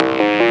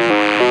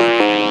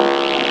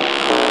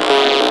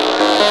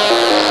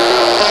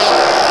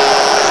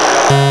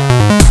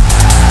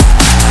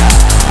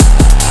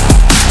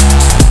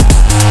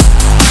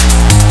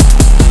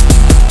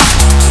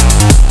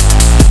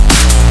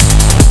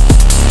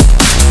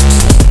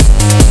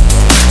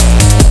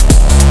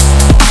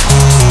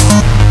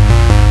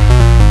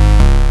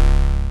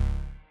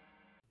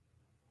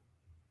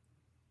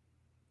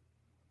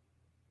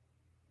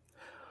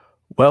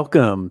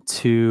Welcome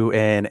to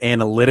an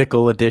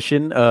analytical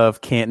edition of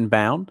Canton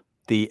Bound,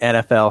 the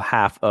NFL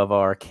half of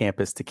our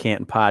Campus to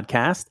Canton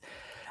podcast.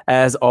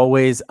 As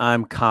always,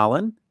 I'm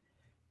Colin,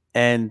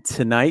 and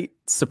tonight,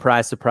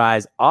 surprise,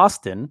 surprise,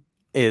 Austin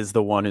is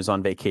the one who's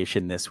on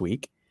vacation this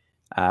week.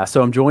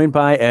 So I'm joined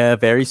by a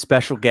very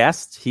special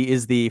guest. He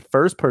is the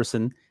first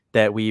person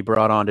that we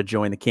brought on to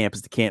join the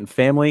Campus to Canton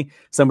family,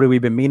 somebody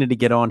we've been meaning to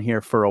get on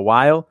here for a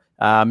while,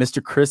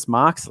 Mr. Chris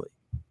Moxley.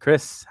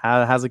 Chris,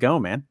 how's it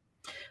going, man?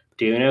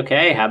 Doing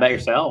okay. How about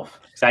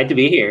yourself? Excited to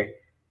be here.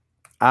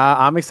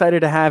 I'm excited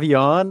to have you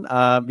on.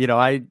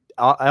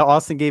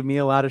 Austin gave me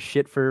a lot of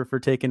shit for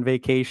taking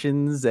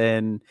vacations,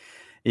 and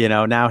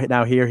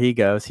now here he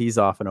goes. He's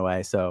off and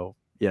away. So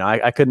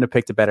I couldn't have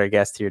picked a better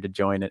guest here to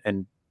join it.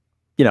 And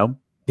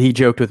he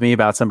joked with me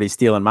about somebody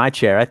stealing my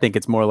chair. I think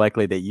it's more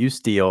likely that you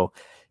steal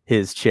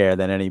his chair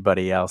than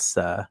anybody else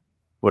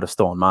would have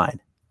stolen mine.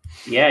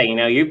 Yeah,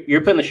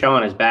 you're putting the show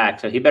on his back,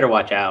 so he better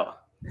watch out.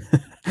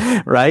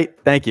 Right.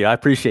 Thank you. I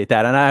appreciate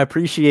that. And I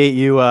appreciate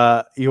you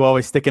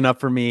always sticking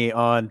up for me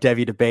on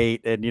Devy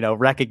Debate and,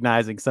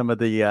 recognizing some of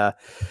the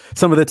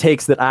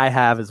takes that I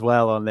have as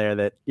well on there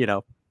that,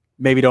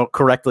 maybe don't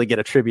correctly get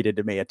attributed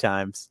to me at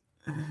times.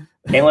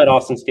 Can't let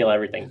Austin steal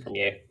everything from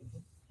you.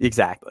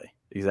 Exactly.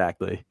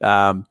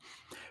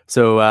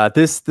 So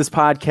this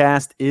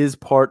podcast is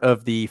part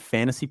of the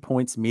Fantasy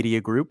Points Media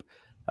Group,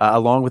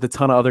 along with a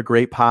ton of other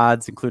great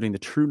pods, including the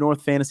True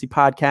North Fantasy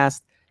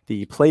Podcast,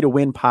 the Play to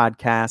Win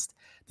podcast,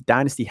 the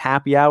Dynasty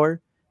Happy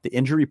Hour, the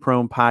Injury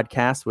Prone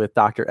podcast with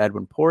Dr.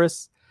 Edwin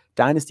Porras,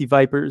 Dynasty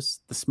Vipers,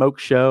 the Smoke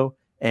Show,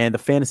 and the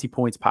Fantasy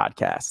Points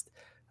podcast.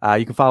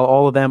 You can follow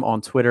all of them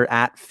on Twitter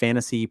at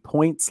Fantasy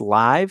Points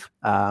Live,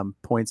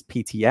 Points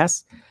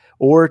PTS,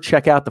 or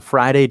check out the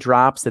Friday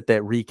drops that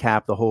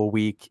recap the whole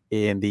week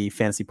in the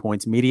Fantasy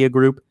Points Media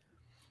Group.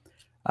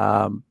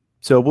 So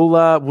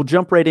we'll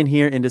jump right in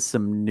here into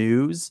some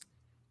news.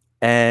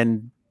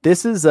 And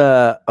this is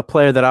a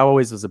player that I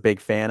always was a big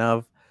fan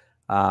of.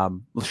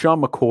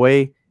 LeSean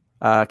McCoy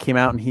came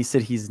out and he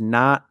said he's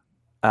not.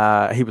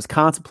 He was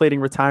contemplating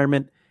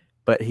retirement,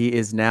 but he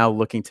is now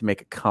looking to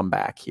make a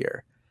comeback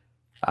here.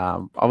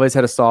 Always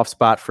had a soft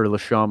spot for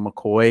LeSean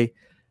McCoy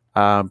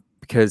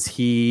because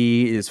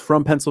he is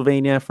from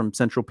Pennsylvania, from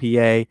Central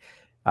PA,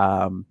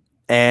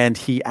 and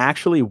he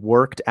actually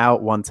worked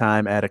out one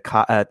time at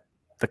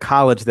the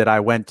college that I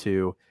went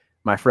to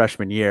my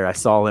freshman year. I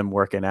saw him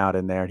working out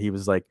in there, and he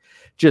was like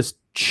just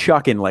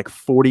chucking like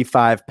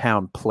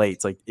 45-pound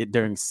plates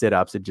during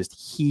sit-ups and just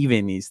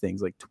heaving these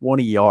things like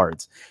 20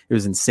 yards. It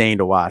was insane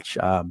to watch.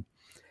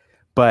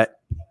 But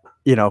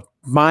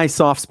my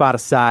soft spot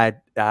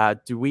aside, does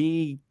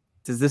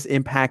this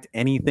impact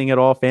anything at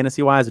all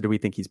fantasy-wise, or do we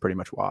think he's pretty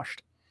much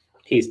washed?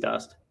 He's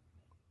dust.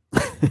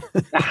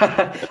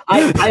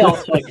 I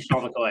also like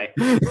Sean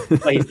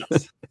McCoy, but he's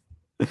dust.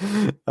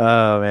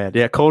 Oh man,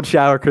 yeah, cold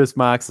shower Chris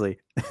Moxley.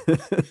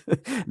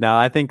 No,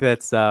 I think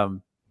that's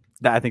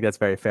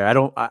very fair. I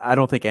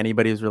don't think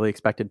anybody has really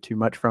expected too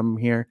much from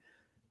him here.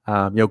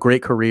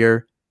 Great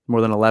career,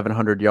 more than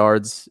 1,100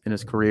 yards in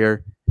his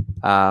career.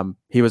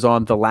 He was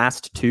on the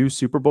last two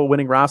Super Bowl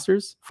winning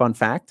rosters. Fun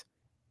fact.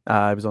 He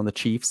was on the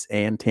Chiefs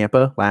and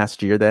Tampa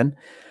last year then.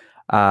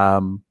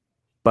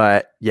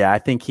 But yeah, I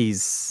think he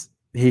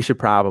should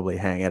probably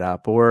hang it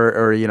up,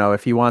 or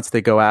if he wants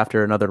to go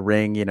after another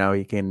ring,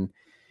 he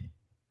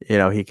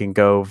can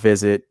go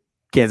visit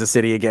Kansas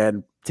City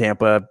again,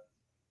 Tampa.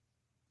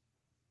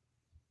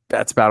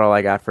 That's about all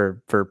I got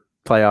for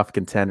playoff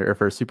contender or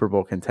for Super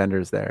Bowl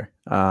contenders there.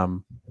 I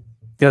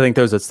think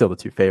those are still the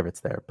two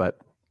favorites there,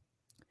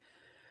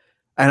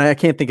 and I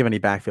can't think of any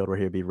backfield where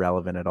he would be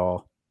relevant at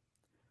all.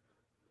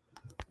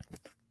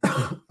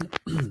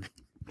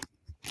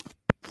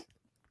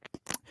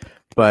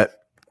 But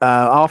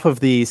off of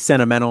the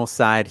sentimental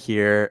side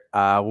here,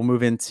 we'll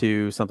move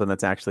into something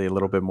that's actually a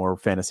little bit more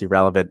fantasy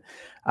relevant.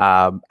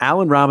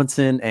 Allen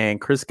Robinson and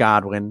Chris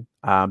Godwin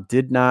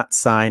did not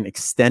sign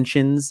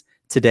extensions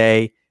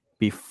today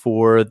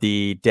before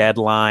the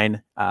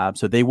deadline.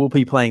 So they will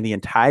be playing the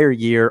entire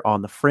year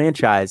on the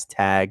franchise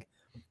tag.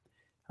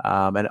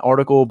 An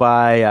article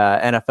by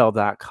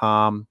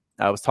NFL.com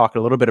was talking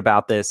a little bit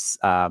about this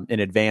in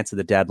advance of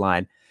the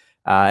deadline.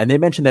 And they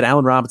mentioned that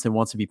Allen Robinson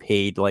wants to be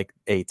paid like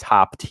a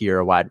top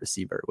tier wide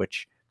receiver,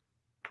 which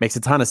makes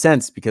a ton of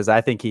sense because I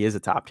think he is a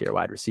top tier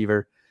wide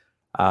receiver.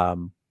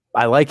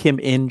 I like him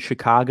in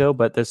Chicago,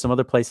 but there's some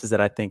other places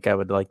that I think I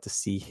would like to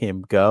see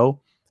him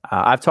go.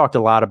 I've talked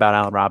a lot about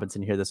Allen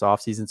Robinson here this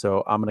offseason,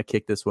 so I'm going to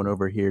kick this one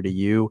over here to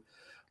you.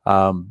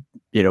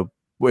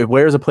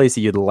 Where's a place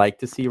that you'd like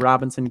to see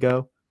Robinson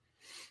go?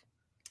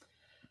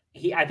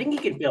 I think he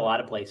can be a lot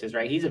of places,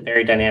 right? He's a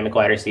very dynamic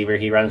wide receiver.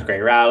 He runs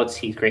great routes.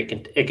 He's great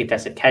at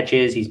contested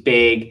catches. He's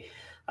big.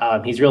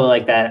 He's really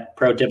like that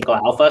prototypical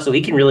alpha, so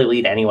he can really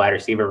lead any wide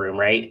receiver room,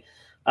 right?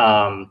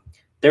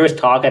 There was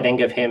talk, I think,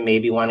 of him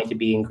maybe wanting to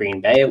be in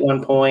Green Bay at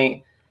one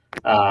point.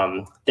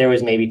 There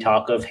was maybe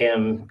talk of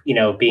him,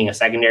 being a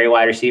secondary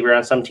wide receiver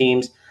on some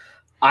teams.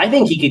 I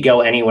think he could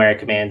go anywhere and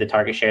command the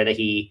target share that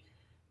he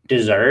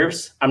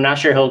deserves. I'm not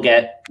sure he'll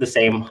get the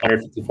same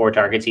 154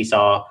 targets he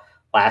saw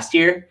last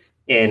year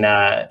in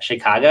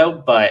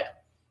Chicago,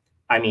 but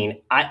I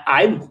mean,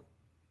 I'd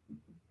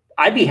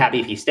be happy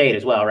if he stayed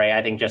as well, right?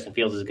 I think Justin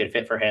Fields is a good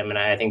fit for him, and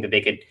I think that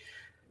they could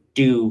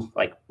do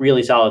like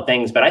really solid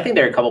things. But I think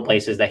there are a couple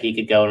places that he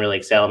could go and really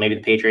excel. Maybe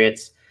the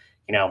Patriots.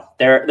 You know,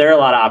 there are a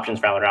lot of options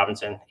for Allen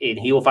Robinson, and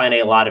he will find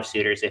a lot of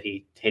suitors if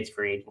he hits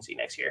free agency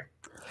next year.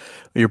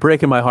 You're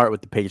breaking my heart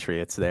with the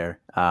Patriots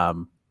there,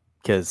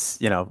 because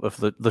you know if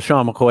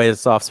LeSean McCoy is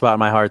a soft spot in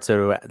my heart,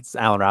 so it's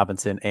Allen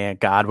Robinson and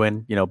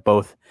Godwin. You know,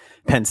 both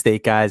Penn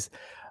State guys.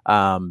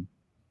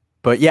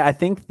 But yeah, I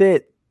think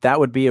that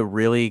would be a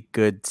really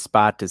good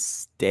spot to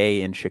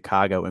stay in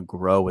Chicago and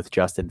grow with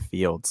Justin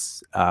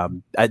Fields.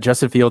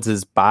 Justin Fields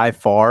is by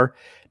far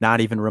not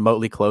even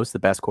remotely close the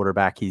best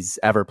quarterback he's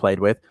ever played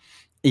with.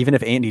 Even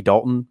if Andy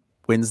Dalton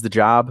wins the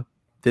job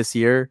this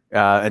year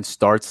and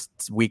starts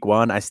week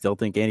 1, I still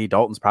think Andy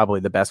Dalton's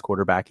probably the best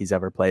quarterback he's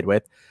ever played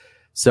with.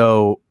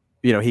 So,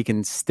 you know, he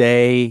can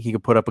stay, he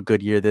could put up a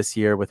good year this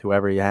year with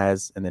whoever he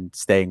has and then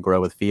stay and grow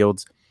with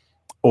Fields,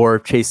 or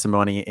chase some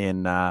money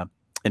in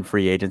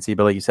free agency.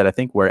 But like you said, I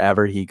think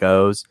wherever he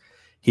goes,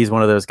 he's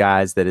one of those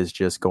guys that is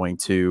just going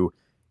to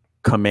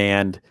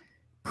command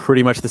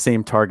pretty much the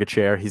same target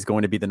share. He's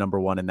going to be the number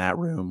one in that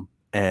room.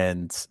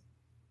 And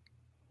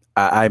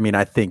I mean,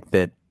 I think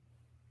that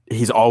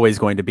he's always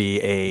going to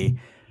be a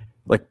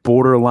like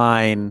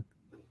borderline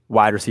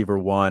wide receiver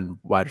 1,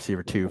 wide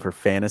receiver 2 for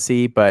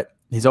fantasy, but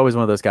he's always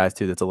one of those guys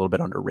too that's a little bit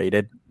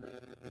underrated.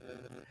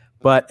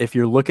 But if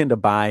you're looking to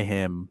buy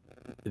him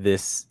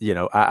this, you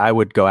know, I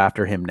would go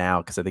after him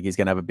now because I think he's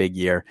going to have a big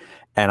year,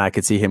 and I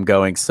could see him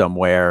going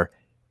somewhere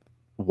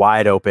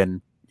wide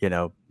open. You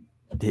know,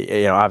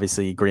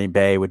 obviously Green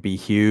Bay would be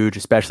huge,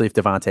 especially if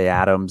Devontae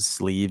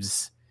Adams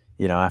leaves.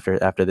 You know,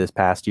 after this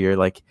past year,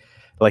 like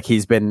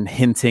he's been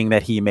hinting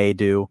that he may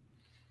do.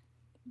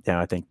 You know,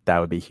 I think that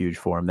would be huge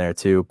for him there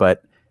too.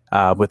 But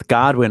with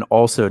Godwin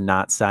also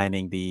not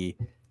signing the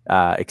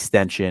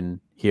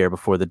extension here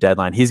before the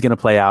deadline, he's going to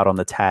play out on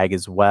the tag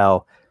as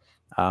well.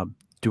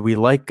 Do we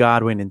like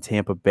Godwin in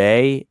Tampa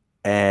Bay?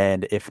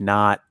 And if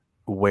not,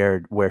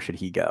 where should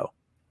he go?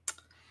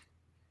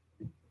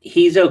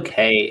 He's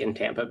okay in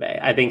Tampa Bay.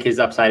 I think his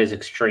upside is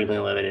extremely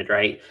limited,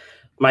 right?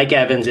 Mike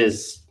Evans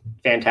is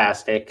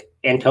fantastic.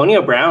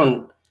 Antonio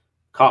Brown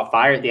caught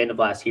fire at the end of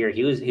last year.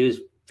 He was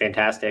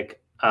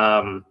fantastic.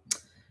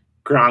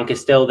 Gronk is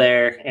still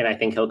there, and I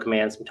think he'll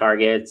command some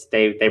targets.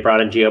 They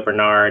brought in Gio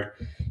Bernard.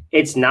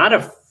 It's not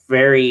a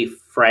very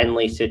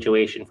friendly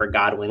situation for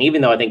Godwin,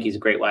 even though I think he's a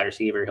great wide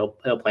receiver. He'll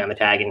play on the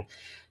tag, and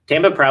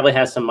Tampa probably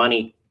has some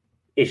money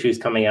issues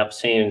coming up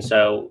soon.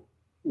 So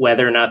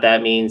whether or not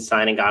that means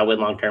signing Godwin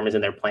long term is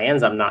in their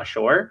plans, I'm not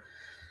sure.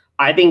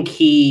 I think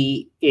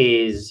he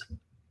is.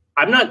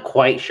 I'm not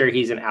quite sure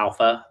he's an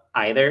alpha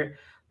either.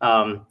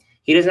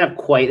 He doesn't have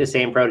quite the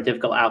same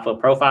prototypical alpha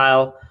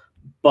profile,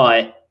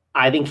 but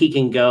I think he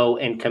can go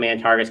and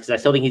command targets because I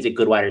still think he's a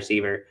good wide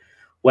receiver.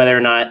 Whether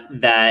or not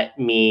that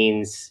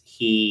means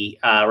he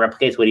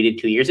replicates what he did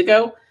 2 years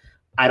ago,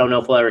 I don't know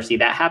if we'll ever see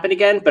that happen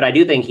again. But I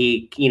do think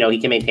he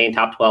can maintain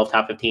top 12,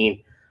 top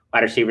 15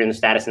 wide receiver in the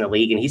status in the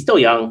league, and he's still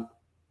young.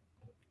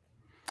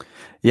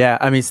 Yeah,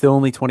 I mean, still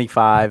only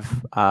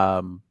 25.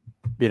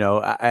 You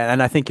know,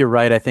 and I think you're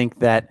right. I think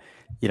that,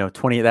 you know,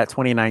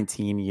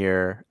 2019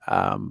 year,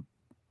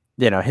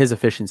 you know, his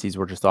efficiencies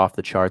were just off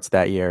the charts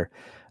that year.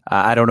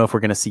 I don't know if we're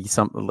going to see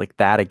something like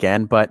that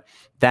again, but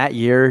that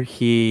year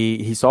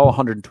he saw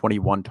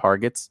 121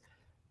 targets,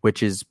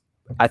 which is,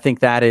 I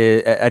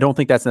don't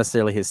think that's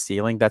necessarily his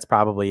ceiling. That's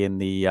probably in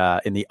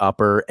the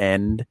upper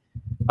end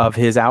of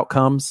his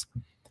outcomes,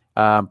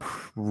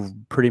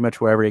 pretty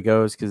much wherever he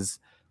goes, because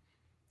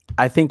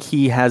I think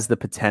he has the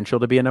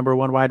potential to be a number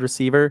one wide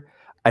receiver.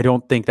 I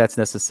don't think that's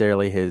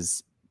necessarily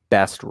his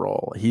best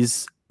role.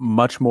 He's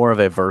much more of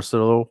a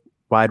versatile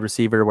wide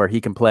receiver where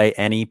he can play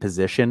any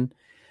position,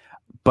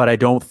 but I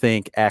don't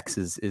think X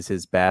is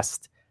his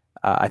best.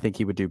 I think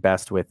he would do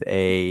best with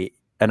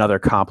another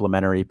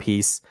complementary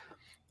piece.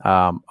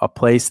 A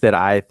place that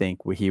I think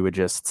he would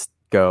just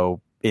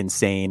go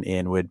insane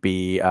in would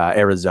be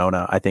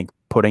Arizona. I think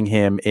putting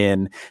him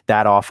in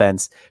that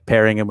offense,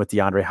 pairing him with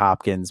DeAndre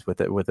Hopkins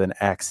with an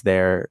X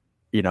there,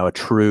 you know, a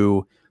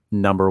true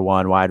number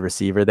one wide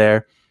receiver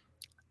there,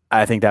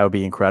 I think that would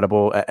be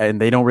incredible. And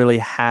they don't really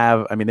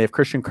have, I mean, they have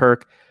Christian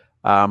Kirk.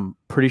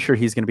 Pretty sure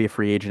he's going to be a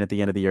free agent at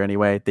the end of the year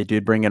anyway. They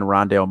did bring in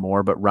Rondale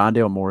Moore, but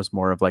Rondale Moore is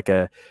more of like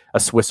a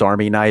Swiss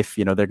Army knife.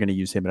 You know, they're going to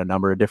use him in a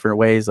number of different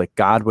ways. Like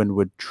Godwin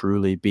would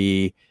truly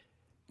be,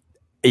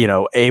 you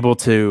know, able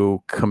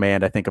to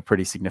command, I think, a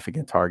pretty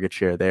significant target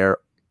share there.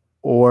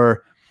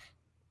 Or,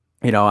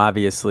 you know,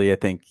 obviously I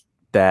think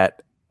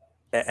that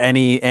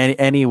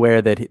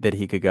anywhere that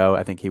he could go,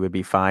 I think he would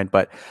be fine,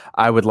 but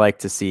I would like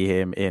to see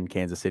him in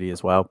Kansas City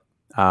as well.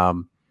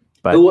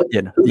 But who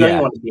you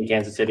want to be in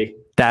Kansas City?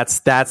 That's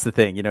the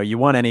thing. You know, you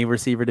want any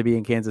receiver to be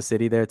in Kansas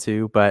City there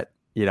too, but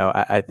you know,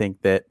 I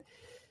think that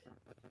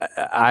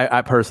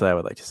I personally, I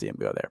would like to see him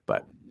go there,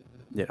 but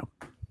you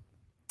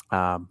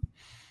know,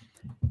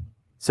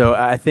 So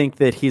I think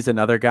that he's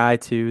another guy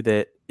too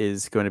that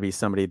is going to be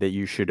somebody that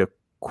you should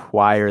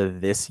acquire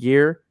this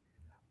year,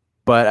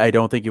 but I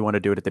don't think you want to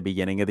do it at the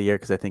beginning of the year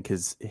because I think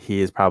he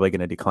is probably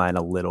going to decline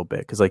a little bit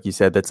because, like you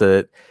said,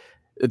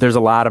 there's a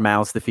lot of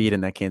mouths to feed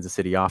in that Kansas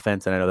City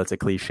offense, and I know that's a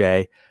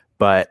cliche,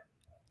 but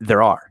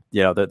there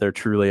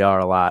truly are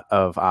a lot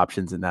of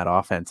options in that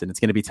offense, and it's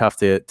going to be tough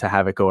to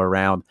have it go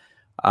around.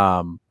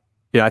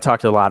 I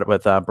talked a lot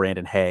with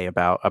Brandon Hay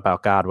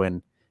about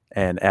Godwin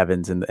and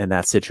Evans and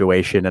that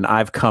situation, and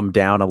I've come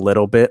down a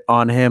little bit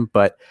on him,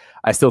 but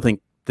I still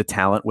think the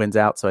talent wins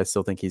out, so I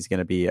still think he's going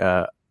to be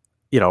a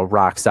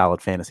rock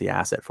solid fantasy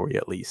asset for you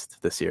at least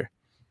this year.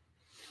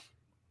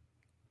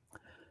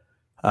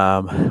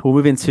 We'll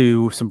move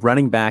into some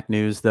running back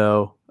news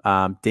though.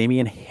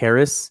 Damian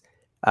Harris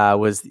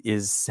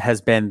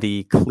has been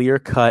the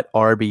clear-cut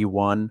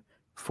RB1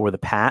 for the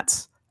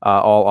Pats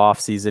all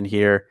offseason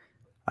here.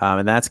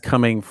 And that's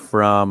coming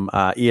from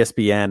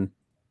ESPN,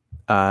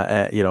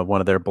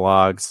 one of their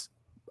blogs.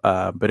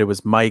 But it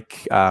was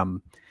Mike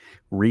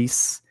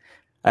Reese.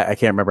 I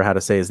can't remember how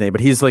to say his name, but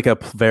he's like a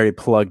very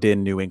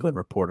plugged-in New England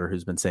reporter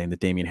who's been saying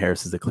that Damian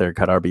Harris is the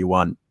clear-cut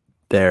RB1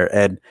 there.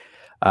 And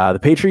the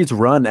Patriots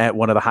run at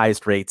one of the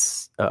highest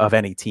rates of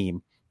any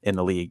team in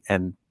the league.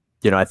 And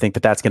I think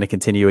that that's going to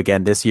continue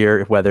again this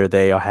year, whether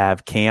they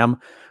have Cam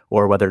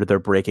or whether they're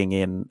breaking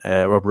in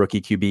a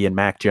rookie QB in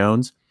Mac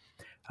Jones.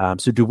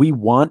 So do we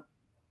want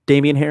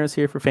Damian Harris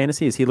here for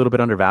fantasy? Is he a little bit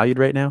undervalued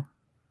right now?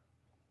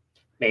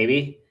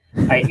 Maybe.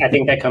 I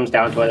think that comes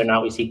down to whether or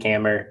not we see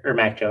Cam or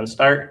Mac Jones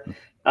start.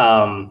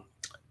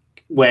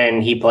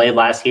 When he played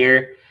last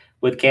year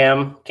with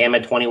Cam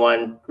had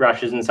 21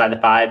 rushes inside the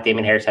 5.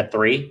 Damian Harris had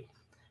 3.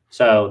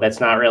 So that's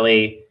not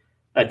really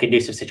a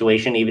conducive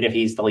situation, even if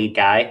he's the lead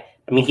guy.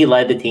 I mean, he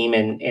led the team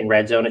in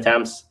red zone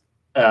attempts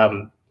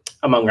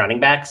among running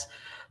backs,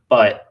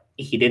 but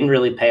he didn't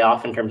really pay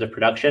off in terms of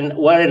production.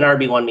 What an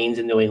RB1 means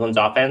in New England's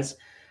offense,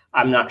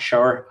 I'm not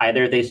sure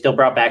either. They still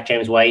brought back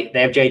James White.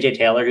 They have J.J.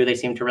 Taylor, who they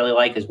seem to really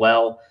like as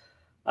well.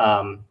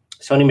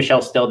 Sony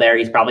Michel's still there.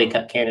 He's probably a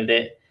cut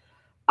candidate.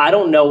 I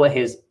don't know what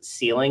his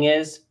ceiling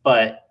is,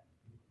 but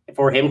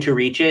for him to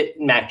reach it,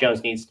 Mac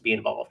Jones needs to be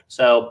involved.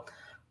 So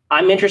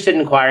I'm interested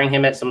in acquiring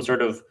him at some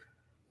sort of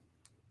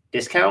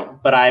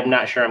discount, but I'm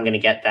not sure I'm going to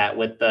get that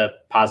with the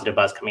positive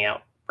buzz coming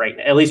out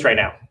at least right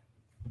now.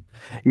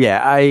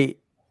 Yeah,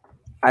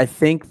 I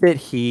think that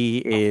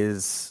he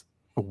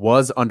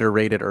was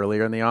underrated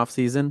earlier in the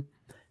offseason,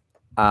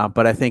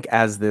 but I think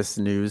as this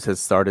news has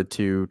started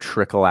to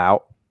trickle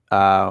out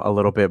a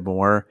little bit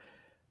more,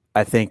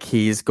 I think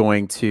he's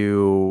going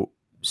to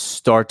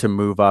start to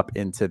move up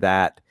into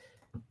that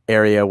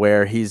area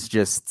where he's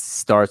just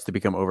starts to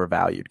become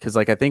overvalued. Because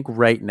I think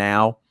right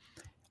now,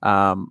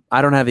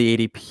 I don't have the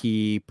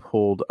ADP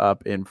pulled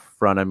up in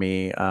front of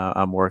me.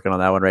 I'm working on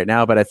that one right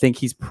now, but I think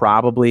he's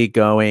probably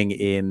going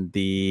in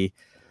the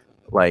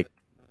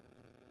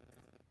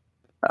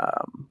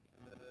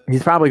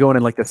he's probably going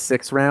in the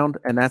 6th round,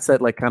 and that's at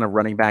kind of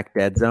running back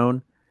dead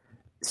zone.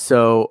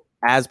 So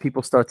as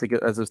people start to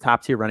as those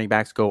top tier running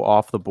backs go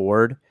off the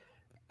board,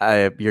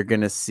 you're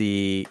going to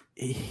see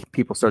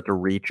people start to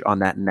reach on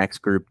that next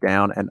group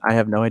down. And I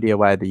have no idea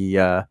why the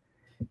LF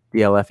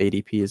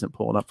ADP isn't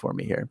pulling up for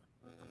me here.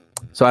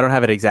 So I don't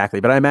have it exactly,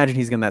 but I imagine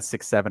he's in that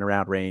 6-7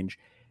 round range,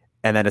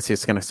 and then it's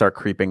just going to start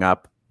creeping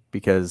up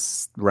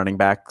because running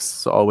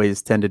backs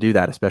always tend to do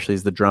that, especially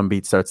as the drum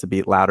beat starts to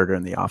beat louder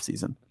during the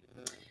offseason.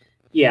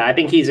 Yeah, I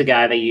think he's a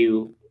guy that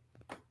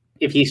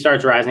if he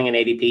starts rising in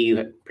ADP,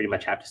 you pretty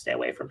much have to stay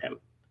away from him.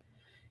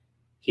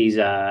 He's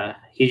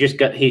just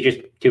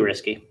too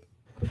risky.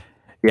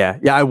 Yeah.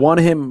 I want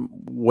him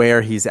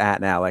where he's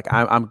at now.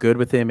 I'm good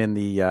with him in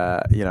the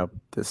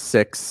the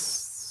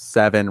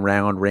 6-7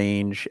 round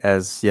range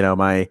as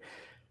my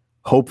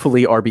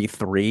hopefully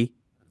RB3.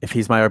 If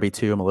he's my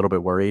RB2, I'm a little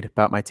bit worried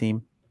about my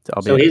team.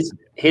 So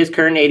his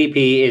current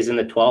ADP is in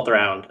the 12th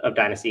round of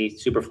Dynasty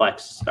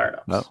Superflex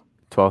startups. Oh,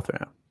 12th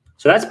round.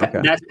 So that's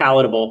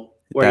palatable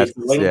where he's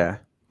going. Yeah.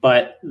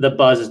 But the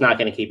buzz is not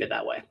going to keep it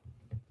that way.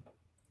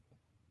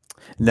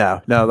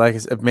 No. Like I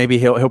said, maybe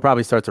he'll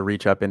probably start to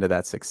reach up into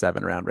that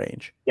 6-7 round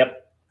range.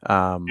 Yep.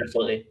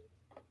 Absolutely.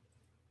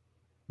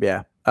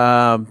 Yeah.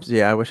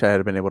 I wish I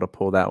had been able to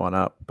pull that one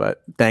up,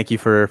 but thank you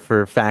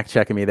for fact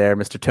checking me there,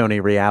 Mr. Tony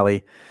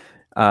Reale.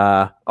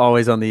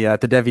 Always on the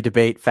Devy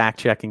Debate fact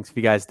checking. So if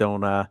you guys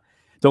don't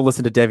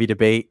listen to Devy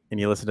Debate and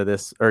you listen to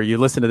this, or you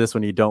listen to this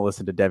when you don't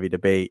listen to Devy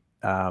Debate,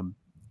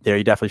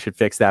 you definitely should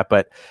fix that.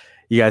 But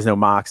you guys know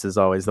Mox is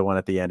always the one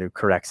at the end who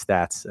corrects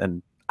stats,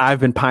 and I've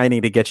been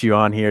pining to get you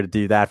on here to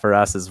do that for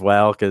us as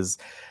well, because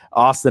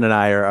Austin and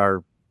I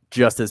are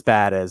just as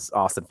bad as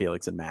Austin,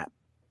 Felix, and Matt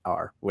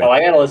are. I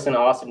got to listen to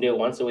Austin do it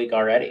once a week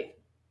already.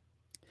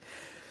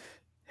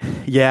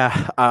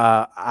 Yeah.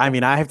 I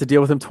have to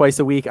deal with him twice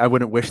a week. I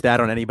wouldn't wish that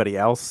on anybody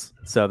else.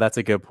 So that's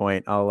a good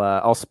point.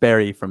 I'll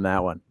spare you from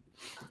that one.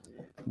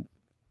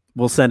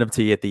 We'll send them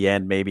to you at the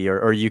end maybe,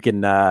 or you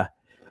can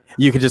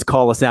just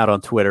call us out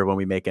on Twitter when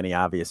we make any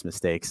obvious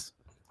mistakes.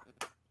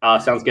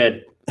 Sounds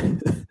good.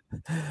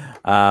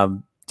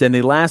 Then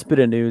the last bit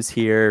of news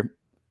here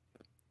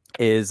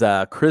is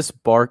Chris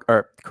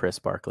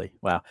Barkley.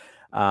 Wow.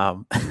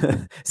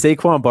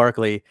 Saquon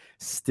Barkley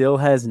still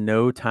has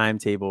no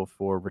timetable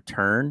for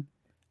return.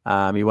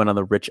 He went on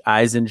the Rich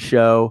Eisen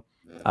show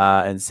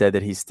and said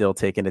that he's still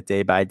taking it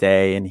day by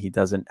day and he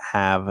doesn't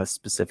have a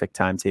specific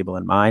timetable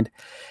in mind.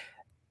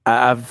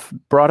 I've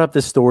brought up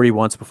this story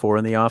once before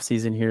in the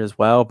offseason here as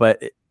well,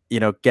 but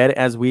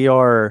as we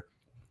are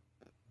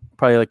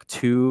probably like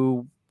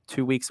two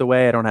weeks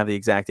away. I don't have the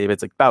exact date, but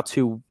it's like about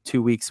two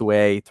weeks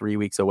away, 3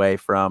 weeks away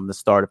from the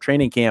start of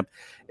training camp.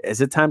 Is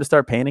it time to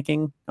start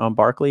panicking on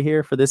Barkley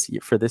here for this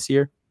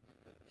year?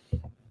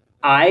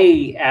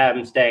 I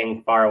am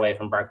staying far away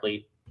from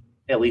Barkley,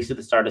 at least at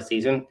the start of the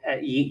season.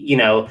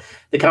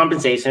 The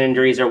compensation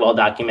injuries are well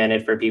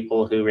documented for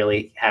people who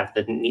really have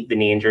the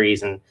knee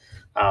injuries, and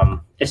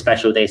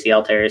especially with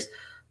ACL tears.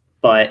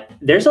 But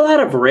there's a lot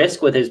of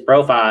risk with his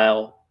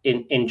profile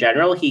in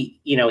general. He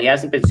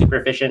hasn't been super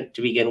efficient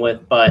to begin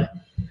with, but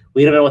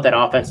we don't know what that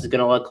offense is going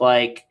to look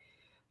like.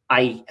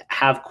 I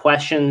have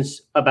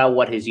questions about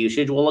what his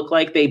usage will look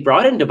like. They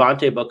brought in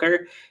Devontae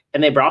Booker,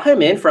 and they brought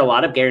him in for a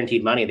lot of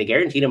guaranteed money. They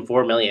guaranteed him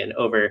 $4 million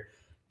over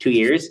 2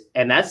 years,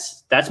 and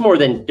that's more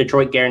than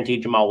Detroit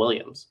guaranteed Jamal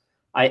Williams.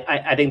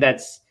 I think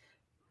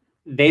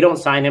they don't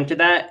sign him to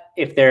that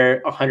if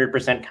they're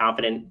 100%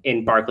 confident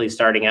in Barkley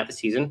starting out the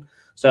season.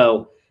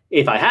 So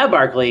if I have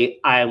Barkley,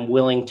 I'm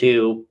willing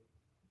to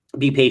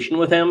be patient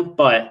with him,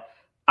 but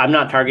I'm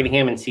not targeting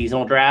him in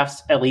seasonal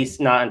drafts, at least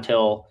not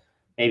until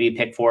maybe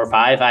pick 4 or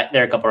 5.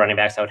 There are a couple running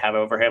backs I would have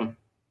over him.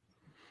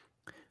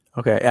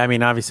 Okay. I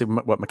mean, obviously,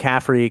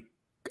 McCaffrey,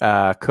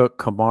 Cook,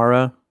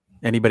 Kamara,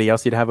 anybody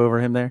else you'd have over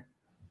him there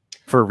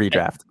for a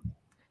redraft?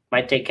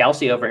 Might take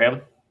Kelsey over him.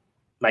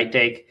 Might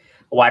take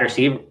a wide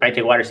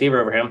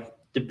receiver over him.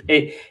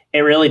 It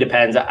really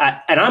depends.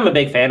 And I'm a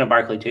big fan of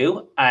Barkley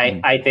too.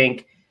 I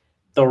think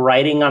the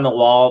writing on the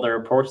wall, the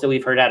reports that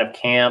we've heard out of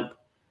camp,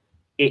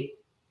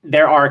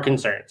 there are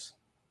concerns.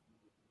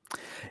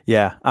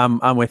 Yeah,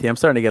 I'm with you. I'm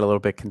starting to get a little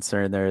bit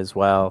concerned there as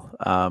well.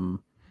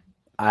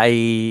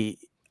 I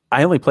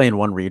only play in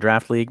one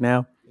redraft league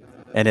now,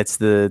 and it's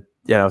the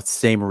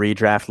same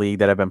redraft league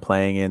that I've been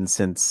playing in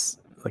since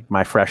like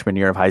my freshman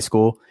year of high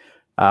school.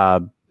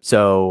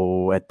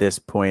 So at this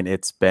point,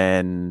 it's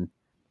been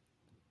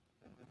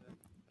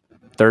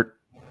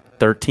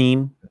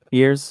 13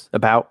 years,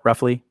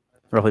 roughly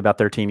about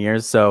 13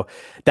 years. So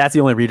that's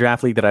the only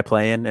redraft league that I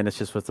play in, and it's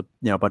just with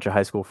a bunch of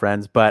high school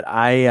friends. But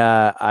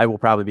I will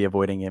probably be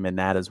avoiding him in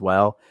that as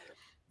well.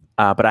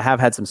 But I have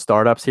had some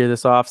startups here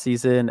this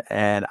offseason,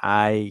 and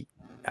I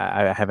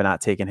have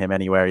not taken him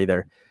anywhere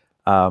either.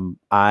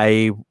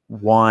 I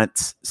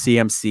want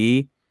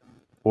CMC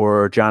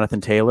or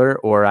Jonathan Taylor,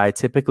 or I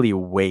typically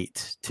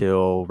wait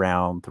till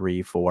round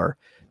 3, 4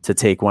 to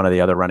take one of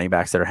the other running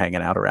backs that are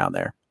hanging out around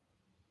there.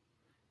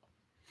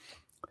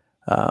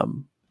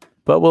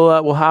 But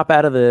we'll hop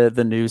out of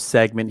the news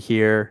segment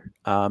here.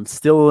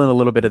 Still in a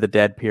little bit of the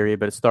dead period,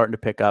 but it's starting to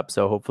pick up.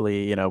 So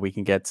hopefully, we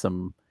can get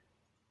some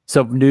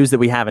news that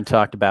we haven't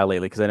talked about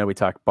lately, because I know we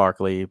talked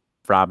Barkley,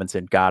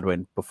 Robinson,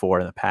 Godwin before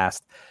in the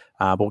past.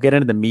 But we'll get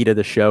into the meat of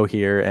the show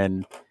here,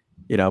 and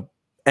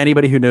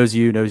anybody who knows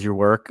you knows your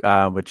work.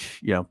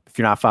 Which if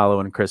you're not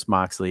following Chris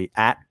Moxley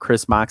at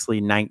Chris Moxley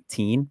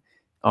 19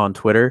 on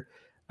Twitter.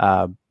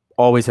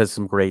 Always has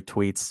some great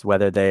tweets,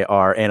 whether they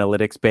are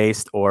analytics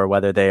based or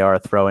whether they are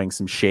throwing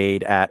some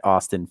shade at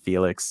Austin,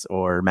 Felix,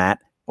 or Matt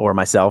or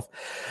myself.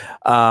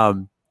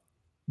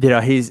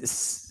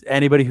 He's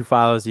anybody who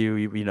follows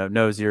you,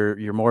 knows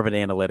you're more of an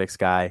analytics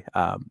guy.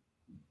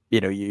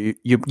 You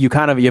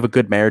have a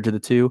good marriage of the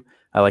two.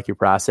 I like your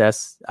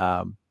process,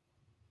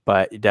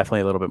 but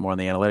definitely a little bit more on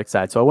the analytics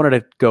side. So I wanted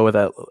to go with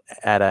an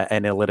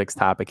analytics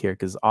topic here,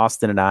 because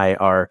Austin and I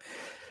are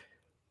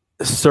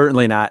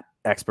certainly not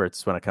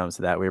experts when it comes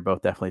to that. We're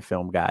both definitely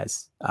film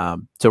guys.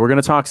 So we're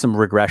going to talk some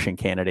regression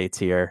candidates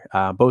here,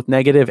 both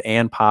negative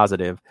and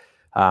positive,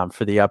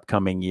 for the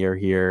upcoming year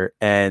here.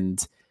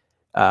 And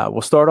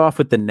we'll start off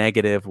with the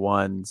negative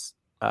ones.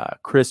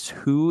 Chris,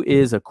 who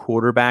is a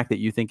quarterback that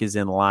you think is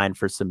in line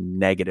for some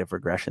negative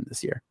regression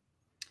this year?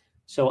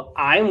 So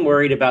I'm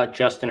worried about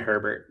Justin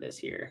Herbert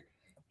this year,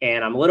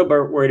 and I'm a little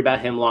bit worried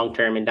about him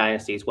long-term in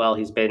Dynasty as well.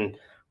 He's been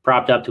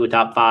propped up to a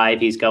top 5.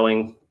 He's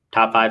going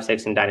top 5,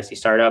 6 in Dynasty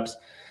startups.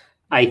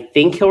 I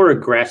think he'll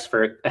regress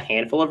for a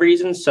handful of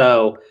reasons.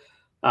 So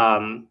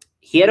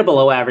he had a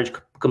below average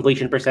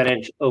completion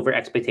percentage over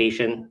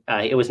expectation.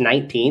 It was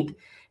 19th.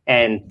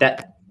 And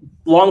that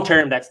long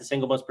term, that's the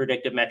single most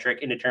predictive metric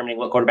in determining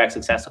what quarterback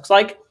success looks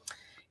like.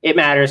 It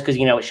matters because,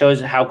 it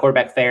shows how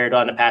quarterback fared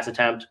on a pass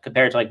attempt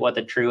compared to like what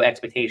the true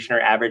expectation or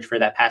average for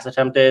that pass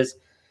attempt is.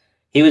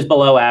 He was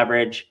below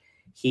average.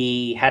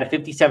 He had a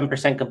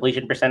 57%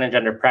 completion percentage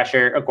under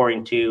pressure,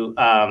 according to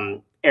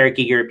Eric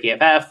Eager at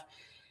PFF.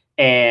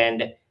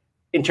 And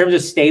in terms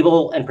of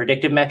stable and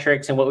predictive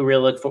metrics and what we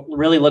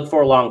really look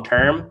for long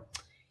term,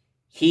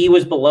 he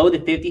was below the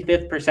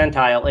 55th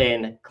percentile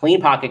in clean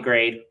pocket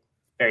grade,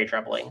 very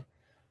troubling.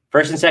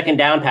 First and second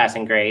down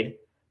passing grade,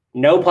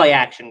 no play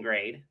action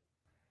grade,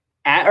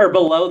 at or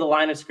below the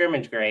line of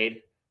scrimmage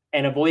grade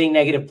and avoiding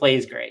negative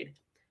plays grade.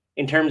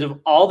 In terms of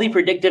all the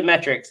predictive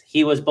metrics,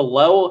 he was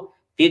below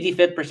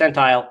 55th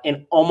percentile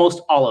in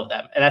almost all of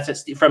them. And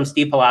that's from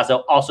Steve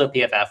Palazzo, also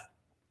PFF.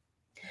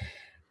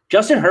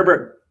 Justin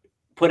Herbert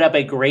put up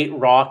a great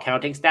raw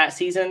counting stat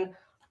season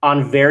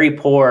on very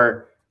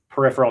poor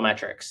peripheral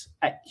metrics.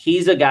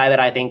 He's a guy that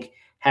I think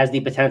has the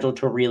potential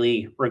to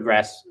really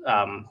regress,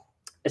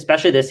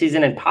 especially this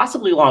season and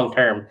possibly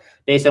long-term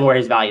based on where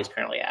his value is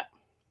currently at.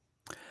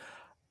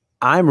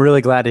 I'm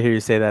really glad to hear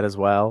you say that as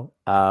well.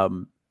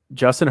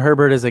 Justin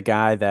Herbert is a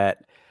guy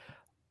that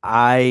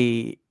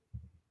I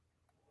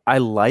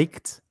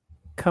liked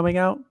coming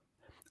out.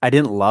 I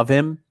didn't love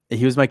him.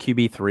 He was my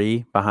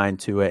QB3 behind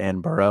Tua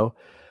and Burrow.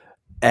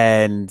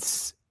 And,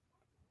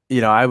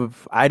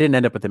 I didn't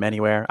end up with him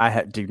anywhere.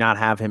 I do not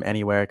have him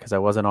anywhere because I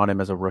wasn't on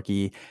him as a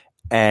rookie.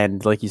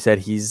 And like you said,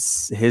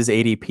 his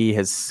ADP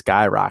has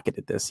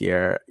skyrocketed this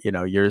year.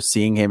 You're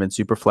seeing him in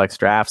super flex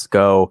drafts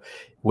go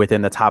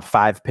within the top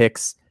 5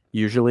 picks,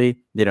 usually,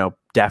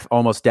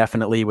 almost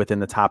definitely within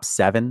the top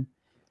 7.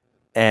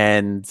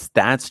 And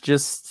that's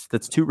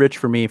too rich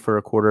for me for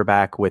a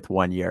quarterback with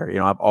 1 year.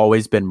 I've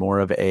always been more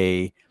of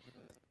a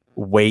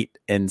wait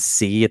and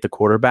see at the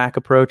quarterback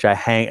approach. I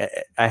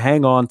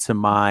hang on to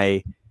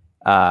my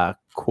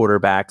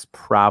quarterbacks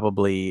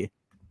probably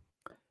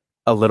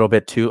a little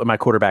bit too. My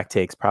quarterback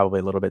takes probably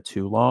a little bit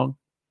too long.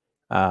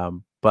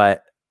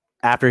 But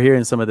after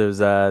hearing some of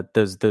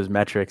those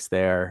metrics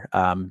there,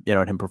 and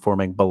him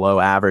performing below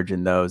average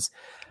in those,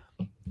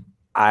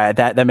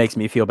 that makes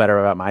me feel better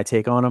about my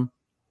take on him.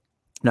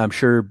 Now, I'm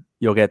sure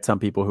you'll get some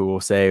people who will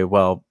say,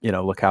 well,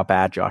 look how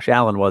bad Josh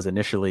Allen was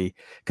initially,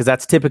 because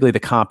that's typically the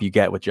comp you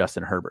get with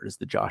Justin Herbert is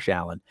the Josh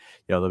Allen.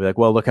 They'll be like,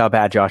 well, look how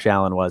bad Josh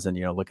Allen was, and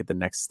look at the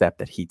next step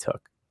that he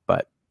took.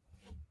 But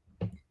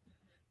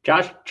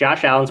Josh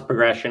Allen's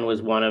progression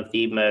was one of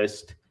the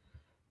most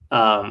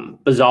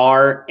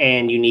bizarre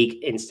and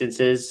unique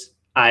instances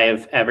I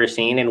have ever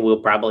seen and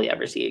will probably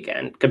ever see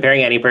again.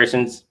 Comparing any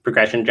person's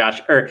progression,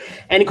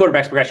 any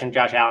quarterback's progression,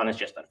 Josh Allen is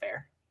just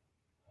unfair.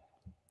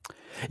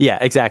 Yeah,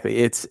 exactly.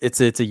 It's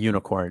a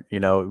unicorn,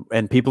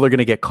 and people are going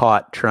to get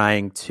caught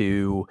trying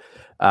to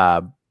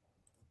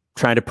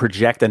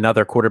project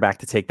another quarterback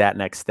to take that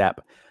next step.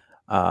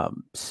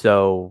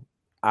 So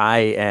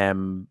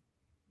I'm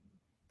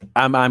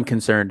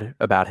concerned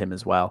about him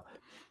as well.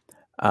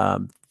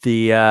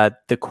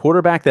 The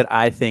quarterback that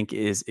I think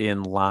is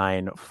in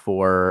line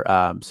for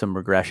some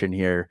regression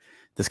here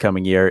this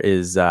coming year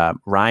is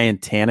Ryan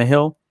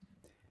Tannehill.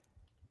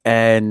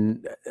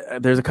 And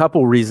there's a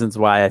couple reasons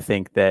why I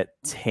think that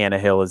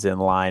Tannehill is in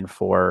line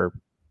for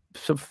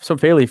some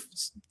fairly,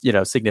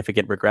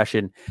 significant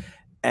regression.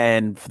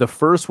 And the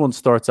first one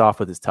starts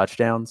off with his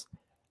touchdowns.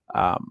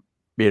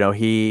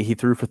 He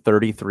threw for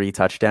 33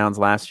 touchdowns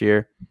last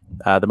year.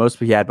 The most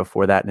he had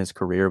before that in his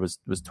career was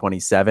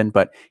 27,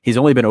 but he's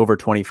only been over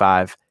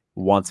 25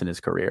 once in his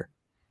career.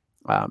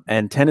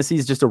 And Tennessee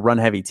is just a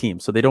run-heavy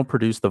team, so they don't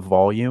produce the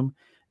volume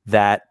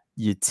that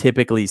you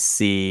typically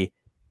see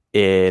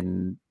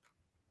in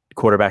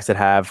quarterbacks that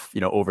have,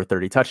 over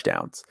 30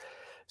 touchdowns.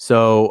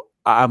 So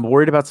I'm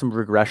worried about some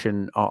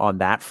regression on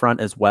that front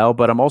as well,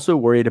 but I'm also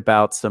worried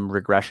about some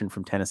regression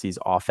from Tennessee's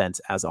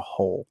offense as a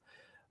whole.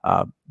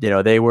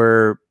 They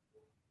were,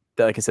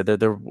 like I said,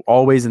 they're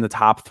always in the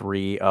top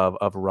 3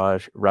 of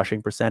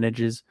rushing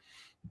percentages.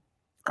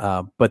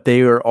 But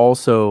they were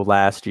also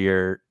last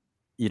year,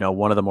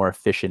 one of the more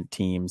efficient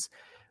teams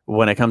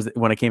when it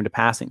came to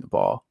passing the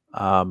ball.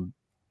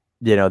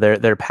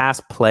 Their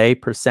pass play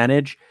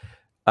percentage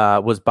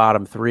was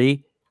bottom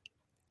 3.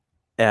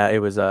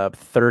 It was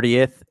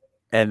 30th.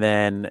 And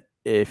then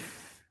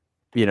if,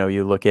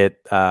 you look at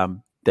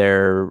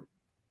their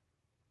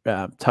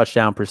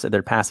touchdown percent,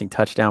 their passing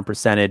touchdown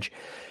percentage,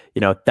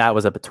 that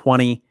was up at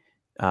 20.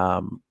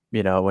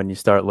 When you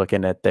start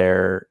looking at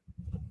their,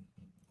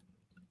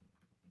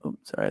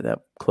 that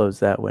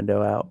closed that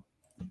window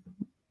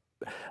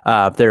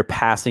out. Their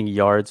passing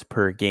yards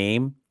per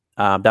game,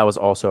 that was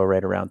also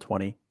right around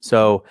 20.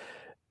 So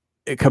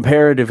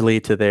comparatively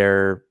to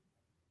their,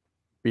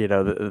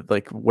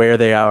 where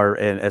they are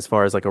in as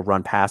far as like a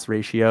run pass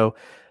ratio,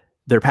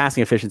 their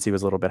passing efficiency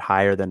was a little bit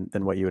higher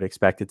than what you would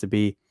expect it to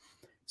be.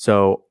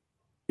 So,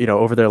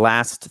 over their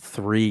last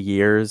 3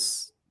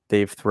 years,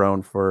 they've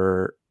thrown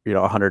for,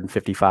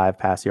 155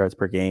 pass yards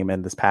per game.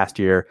 And this past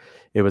year,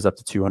 it was up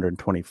to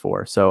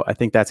 224. So I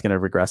think that's going to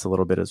regress a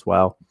little bit as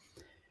well.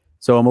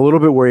 So I'm a little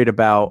bit worried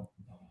about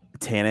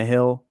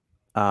Tannehill.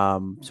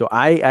 So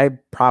I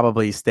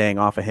probably staying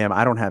off of him.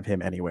 I don't have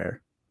him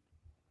anywhere.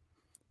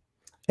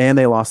 And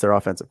they lost their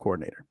offensive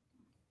coordinator.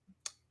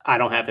 I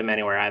don't have him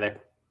anywhere either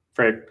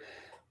for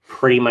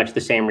pretty much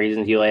the same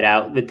reasons you laid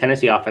out. The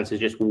Tennessee offense is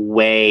just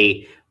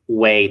way,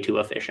 way too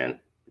efficient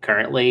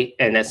currently.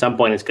 And at some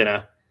point it's going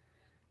to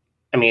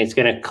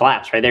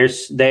collapse, right?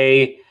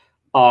 They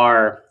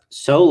are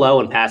so low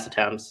in pass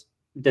attempts,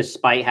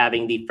 despite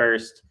having the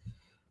first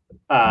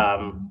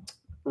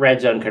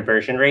red zone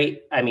conversion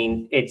rate.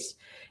 It's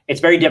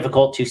very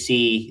difficult to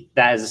see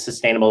that as a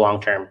sustainable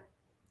long-term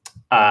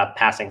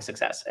passing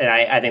success. And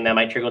I think that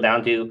might trickle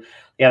down to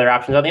the other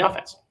options on the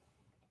offense.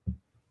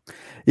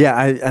 Yeah,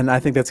 I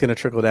think that's going to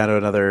trickle down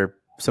to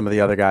some of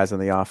the other guys on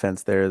the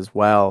offense there as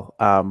well,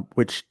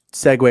 which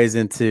segues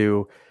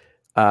into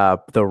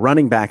the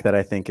running back that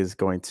I think is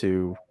going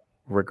to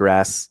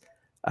regress,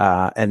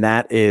 and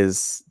that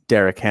is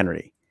Derrick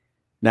Henry.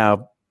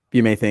 Now,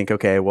 you may think,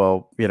 okay,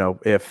 well,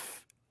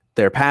 if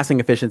their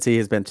passing efficiency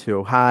has been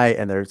too high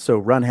and they're so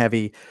run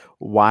heavy,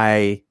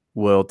 why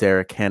will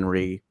Derrick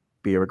Henry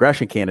be a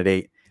regression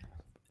candidate?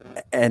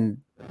 And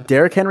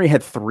Derrick Henry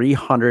had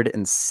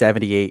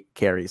 378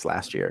 carries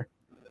last year.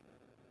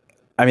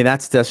 I mean,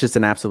 that's just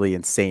an absolutely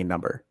insane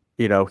number.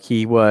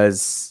 He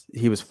was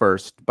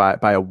first by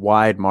a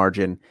wide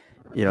margin.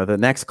 The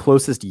next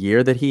closest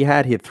year that he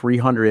had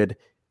 300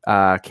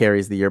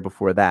 carries the year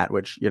before that,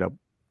 which,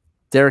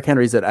 Derrick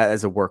Henry's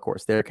as a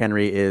workhorse. Derrick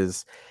Henry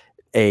is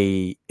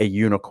a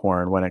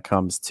unicorn when it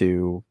comes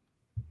to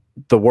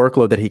the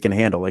workload that he can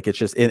handle. Like, it's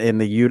just in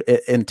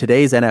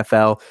today's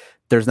NFL,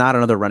 there's not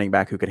another running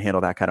back who can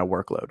handle that kind of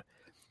workload.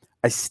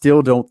 I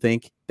still don't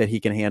think that he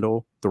can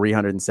handle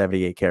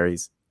 378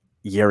 carries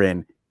year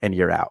in and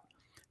year out.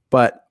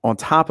 But on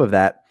top of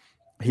that,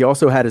 he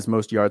also had his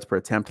most yards per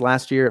attempt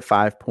last year at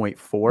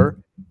 5.4.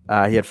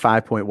 He had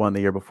 5.1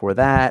 the year before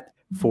that,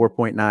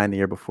 4.9 the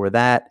year before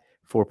that,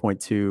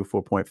 4.2,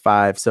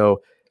 4.5.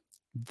 So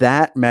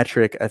that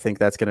metric, I think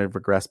that's going to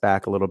regress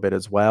back a little bit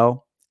as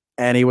well.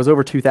 And he was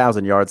over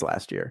 2,000 yards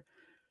last year.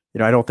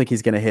 I don't think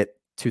he's going to hit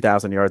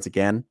 2,000 yards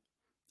again.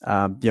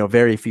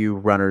 Very few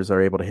runners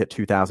are able to hit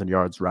 2,000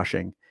 yards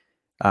rushing,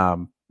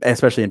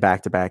 especially in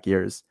back-to-back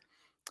years.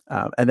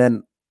 And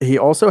then he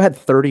also had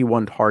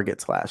 31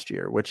 targets last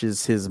year, which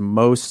is his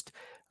most.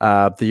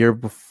 The year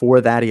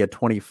before that, he had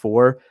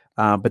 24,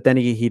 but then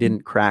he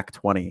didn't crack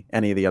 20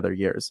 any of the other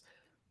years.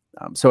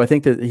 So I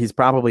think that he's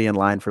probably in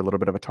line for a little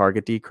bit of a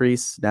target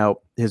decrease. Now,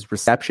 his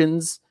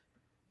receptions,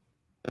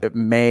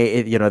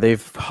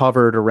 they've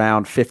hovered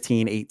around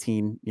 15,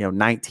 18,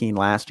 19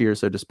 last year.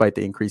 So despite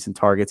the increase in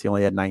targets, he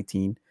only had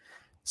 19.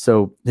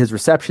 So his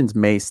receptions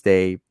may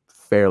stay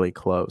fairly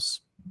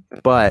close,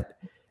 but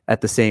at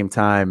the same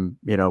time,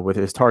 with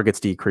his targets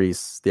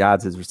decrease, the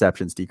odds his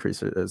receptions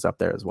decrease is up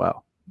there as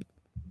well.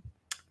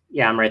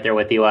 Yeah, I'm right there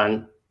with you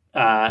on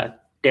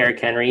Derrick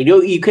Henry.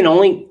 You can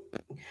only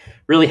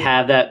really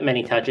have that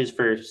many touches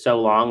for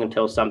so long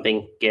until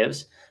something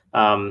gives.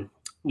 I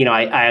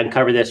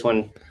uncovered this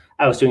when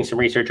I was doing some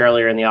research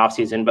earlier in the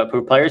offseason, but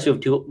for players who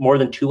have more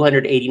than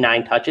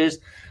 289 touches,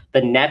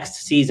 the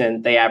next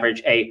season they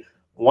average a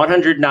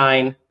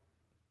 109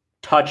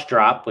 touch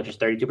drop, which is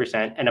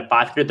 32%, and a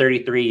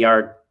 533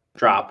 yard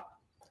drop,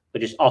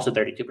 which is also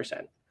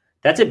 32%.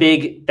 That's a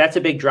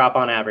big drop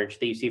on average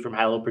that you see from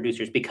high-level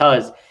producers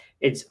because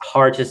it's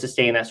hard to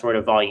sustain that sort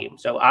of volume.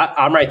 So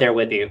I'm right there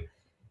with you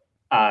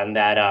on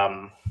that,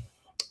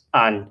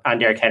 on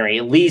Derrick Henry,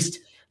 at least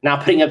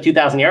not putting up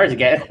 2,000 yards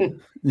again.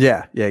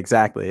 Yeah,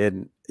 exactly.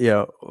 And,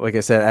 like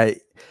I said,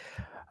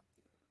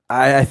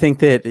 I think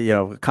that,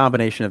 a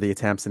combination of the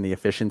attempts and the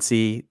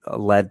efficiency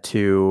led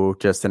to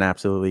just an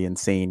absolutely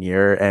insane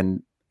year.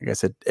 And like I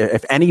said,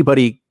 if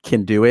anybody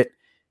can do it,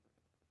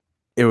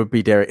 it would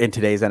be Derrick. In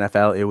today's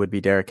NFL, it would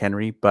be Derrick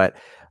Henry, but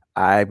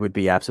I would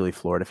be absolutely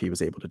floored if he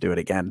was able to do it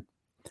again.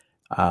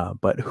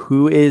 But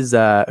who's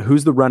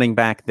the running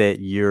back that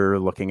you're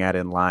looking at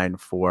in line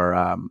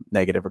for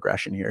negative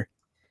regression here?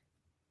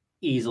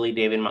 Easily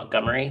David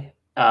Montgomery.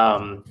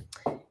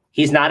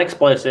 He's not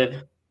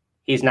explosive.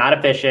 He's not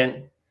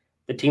efficient.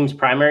 The team's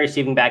primary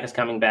receiving back is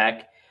coming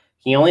back.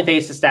 He only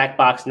faced the stack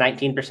box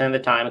 19% of the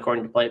time,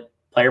 according to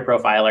Player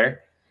Profiler.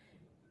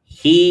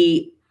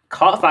 He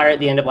caught fire at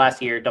the end of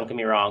last year. Don't get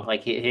me wrong.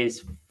 Like,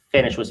 his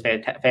finish was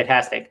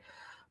fantastic,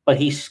 but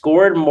he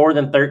scored more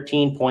than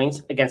 13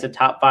 points against a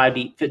top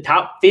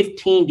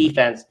 15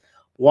 defense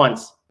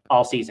once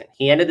all season.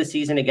 He ended the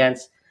season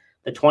against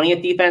the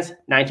 20th defense,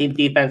 19th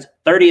defense,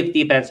 30th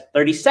defense,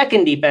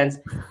 32nd defense,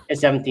 and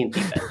 17th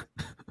defense.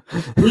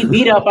 He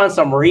beat up on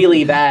some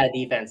really bad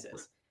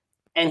defenses,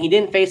 and he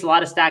didn't face a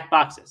lot of stacked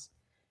boxes.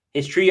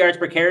 His true yards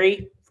per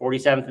carry,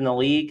 47th in the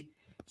league.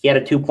 He had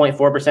a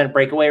 2.4%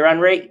 breakaway run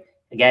rate.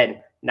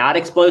 Again, not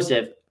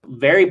explosive.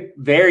 Very,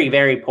 very,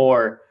 very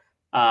poor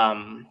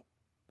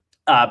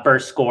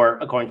burst score,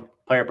 according to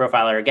Player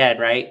Profiler again,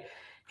 right?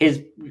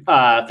 His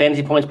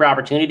fantasy points per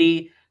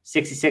opportunity,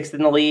 66th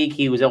in the league.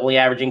 He was only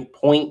averaging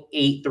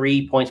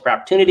 0.83 points per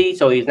opportunity.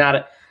 So he's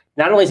not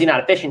only is he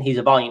not efficient, he's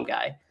a volume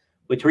guy.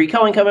 With Tariq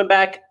Cohen coming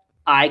back,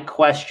 I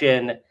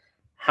question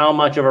how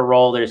much of a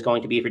role there's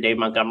going to be for David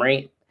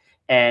Montgomery.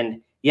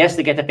 And yes,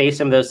 they get to face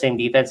some of those same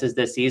defenses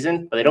this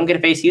season, but they don't get to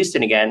face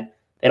Houston again.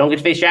 They don't get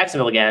to face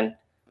Jacksonville again.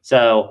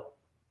 So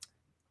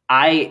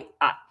I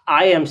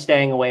am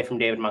staying away from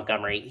David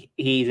Montgomery.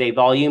 He's a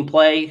volume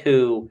play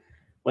who,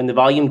 when the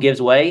volume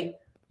gives way,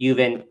 you've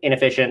been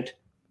inefficient,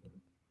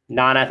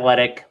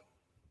 non-athletic,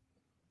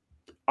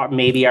 or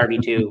maybe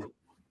RB2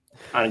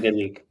 on a good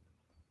week.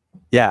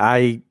 Yeah,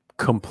 I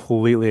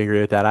completely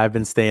agree with that. I've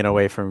been staying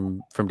away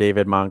from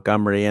David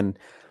Montgomery, and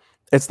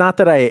it's not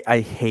that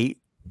I hate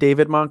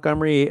David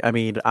Montgomery. I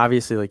mean,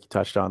 obviously, like you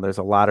touched on, there's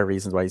a lot of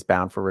reasons why he's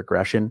bound for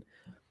regression.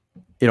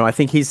 I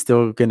think he's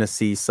still going to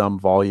see some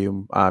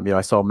volume.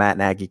 I saw Matt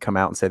Nagy come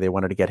out and say they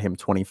wanted to get him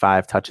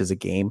 25 touches a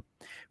game,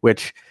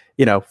 which,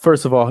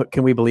 first of all,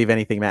 can we believe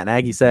anything Matt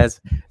Nagy says?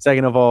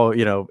 Second of all,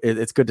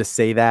 it's good to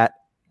say that.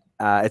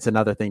 It's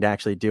another thing to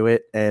actually do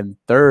it. And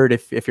third,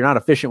 if you're not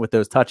efficient with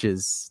those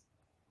touches,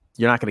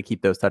 you're not going to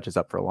keep those touches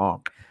up for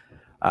long.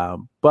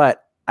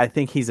 But I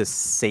think he's a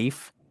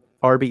safe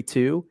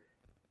RB2,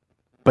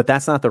 but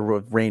that's not the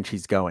range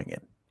he's going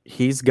in.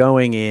 He's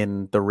going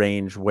in the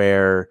range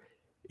where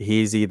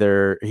he's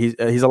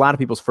a lot of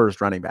people's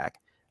first running back.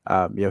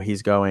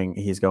 He's going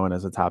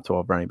as a top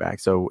 12 running back.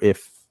 So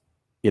if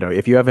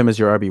you have him as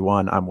your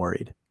RB1, I'm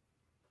worried.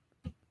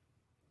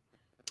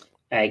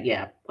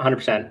 Yeah,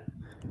 100%.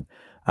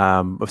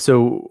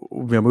 So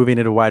moving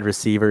into wide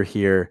receiver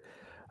here,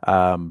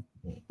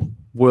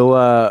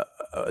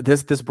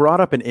 this brought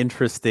up an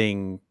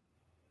interesting,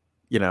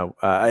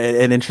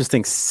 an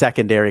interesting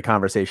secondary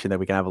conversation that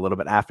we can have a little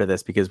bit after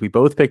this, because we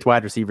both picked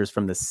wide receivers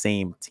from the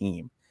same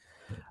team.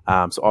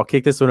 So I'll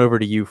kick this one over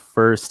to you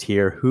first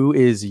here. Who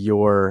is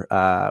your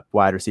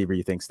wide receiver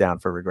you think's down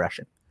for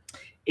regression?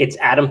 It's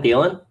Adam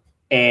Thielen,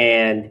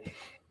 and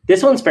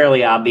this one's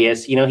fairly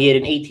obvious. He had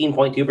an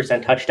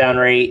 18.2% touchdown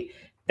rate.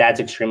 That's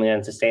extremely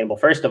unsustainable.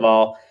 First of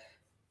all,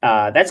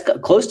 that's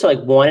close to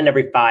like 1 in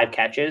every 5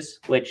 catches,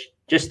 which,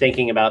 just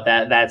thinking about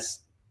that, that's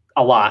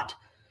a lot.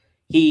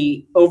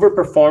 He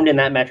overperformed in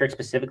that metric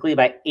specifically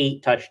by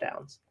 8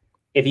 touchdowns.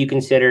 If you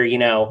consider,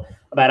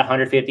 about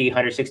 150,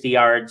 160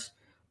 yards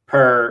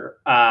per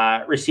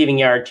receiving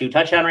yard to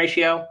touchdown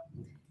ratio,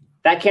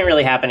 that can't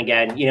really happen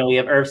again. We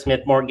have Irv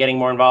Smith getting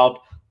more involved.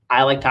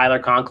 I like Tyler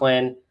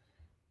Conklin.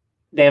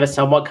 They have a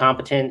somewhat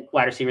competent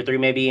wide receiver 3,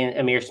 maybe in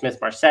Amir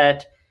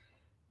Smith-Marset.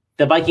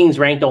 The Vikings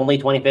ranked only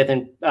 25th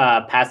in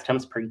pass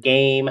attempts per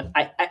game.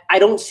 I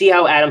don't see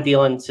how Adam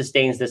Thielen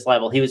sustains this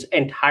level. He was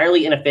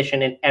entirely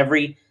inefficient in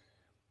every.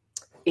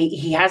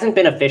 He hasn't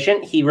been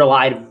efficient. He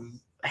relied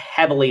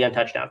heavily on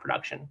touchdown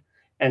production,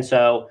 and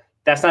so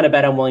that's not a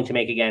bet I'm willing to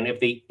make again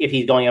if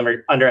he's going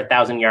under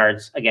 1,000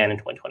 yards again in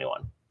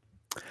 2021.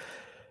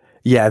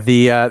 Yeah,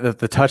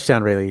 the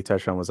touchdown rate he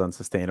touched on was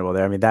unsustainable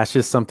there. I mean, that's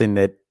just something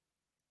that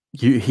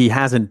he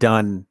hasn't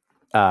done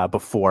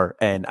before,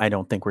 and I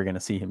don't think we're going to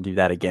see him do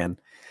that again.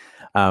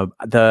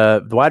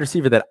 The wide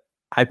receiver that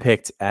I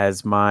picked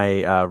as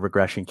my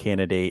regression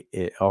candidate,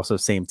 also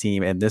same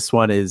team, and this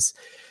one is,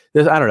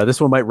 I don't know,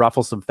 this one might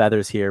ruffle some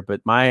feathers here,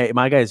 but my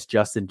guy is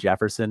Justin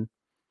Jefferson.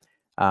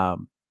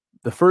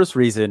 The first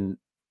reason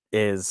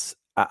is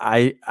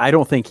I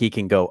don't think he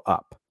can go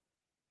up.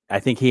 I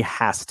think he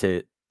has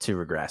to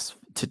regress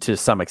to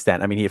some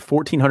extent. I mean, he had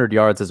 1,400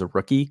 yards as a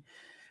rookie,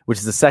 which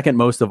is the second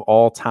most of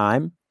all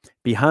time,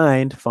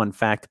 behind, fun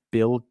fact,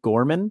 Bill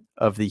Gorman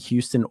of the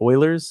Houston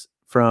Oilers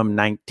from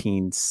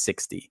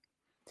 1960.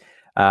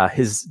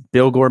 His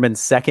Bill Gorman's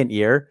second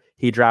year,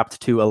 he dropped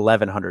to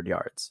 1,100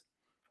 yards.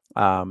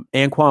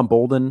 Anquan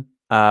Bolden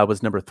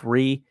was number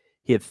 3.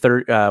 He had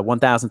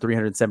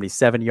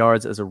 1,377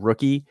 yards as a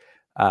rookie.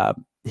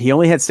 He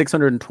only had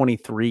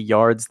 623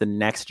 yards the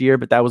next year,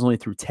 but that was only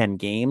through 10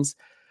 games.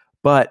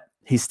 But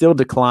he still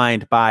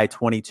declined by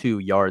 22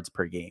 yards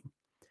per game.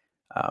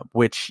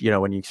 Which,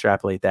 when you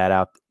extrapolate that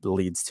out,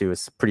 leads to a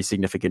pretty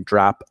significant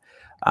drop.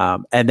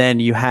 And then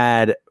you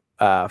had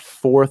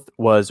fourth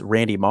was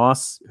Randy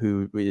Moss,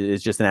 who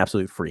is just an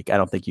absolute freak. I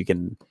don't know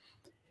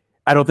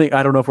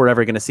if we're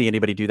ever going to see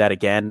anybody do that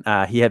again.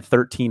 He had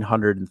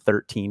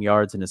 1,313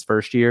 yards in his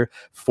first year,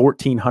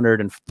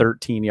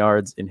 1,413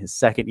 yards in his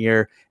second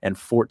year, and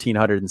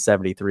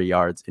 1,473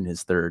 yards in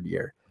his third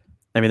year.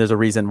 I mean, there's a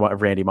reason why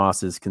Randy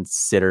Moss is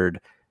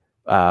considered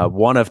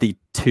one of the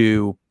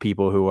 2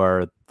 people who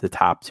are the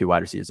top 2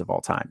 wide receivers of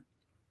all time.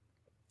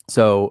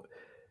 So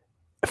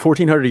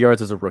 1,400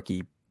 yards as a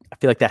rookie, I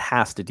feel like that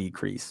has to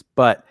decrease,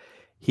 but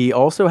he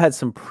also had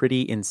some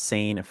pretty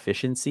insane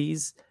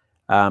efficiencies.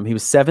 He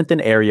was 7th in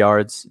air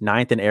yards,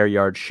 9th in air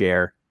yard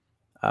share,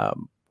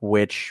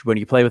 which when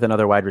you play with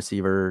another wide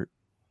receiver,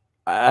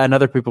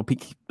 another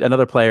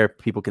player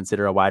people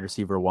consider a wide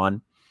receiver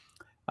 1,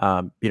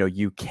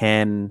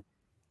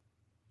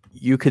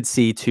 you could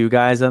see 2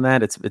 guys on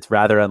that. It's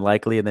rather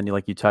unlikely. And then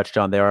like you touched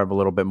on, they are a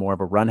little bit more of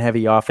a run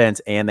heavy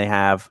offense, and they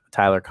have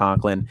Tyler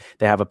Conklin.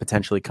 They have a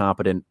potentially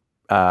competent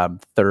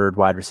third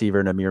wide receiver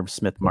in Amir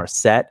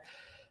Smith-Marset.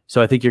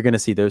 So I think you're going to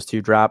see those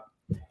 2 drop.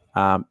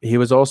 He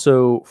was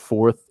also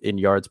 4th in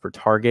yards per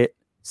target,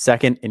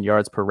 2nd in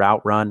yards per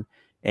route run,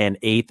 and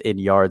 8th in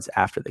yards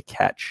after the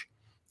catch.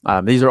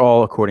 These are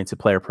all according to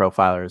Player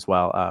Profiler as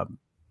well.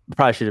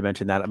 Probably should have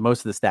mentioned that.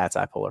 Most of the stats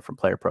I pull are from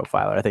Player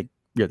Profiler. I think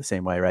you're the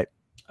same way, right?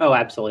 Oh,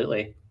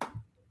 absolutely.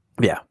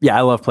 Yeah,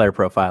 I love Player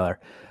Profiler.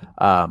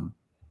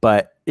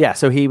 But yeah,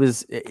 so he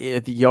was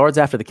the yards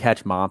after the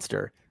catch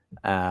monster.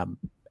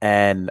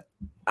 And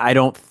I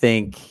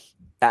think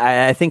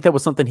that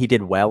was something he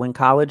did well in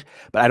college,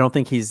 but I don't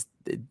think he's,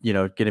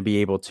 going to be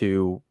able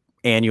to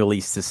annually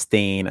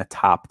sustain a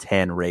top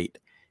 10 rate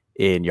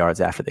in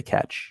yards after the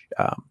catch.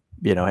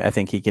 I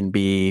think he can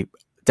be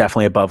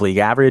definitely above league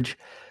average,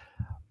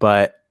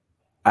 but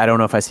I don't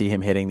know if I see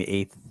him hitting the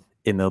eighth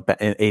in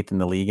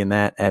the league in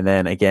that. And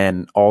then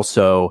again,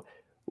 also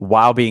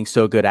while being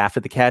so good after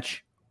the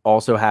catch,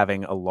 also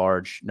having a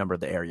large number of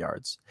the air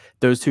yards.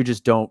 Those two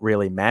just don't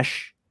really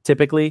mesh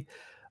typically.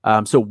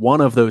 So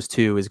one of those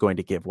two is going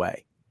to give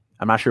way.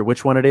 I'm not sure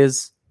which one it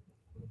is,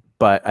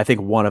 but I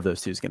think one of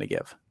those two is going to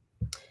give.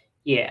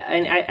 Yeah,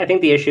 and I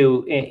think the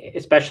issue,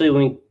 especially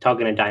when we talk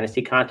in a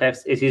dynasty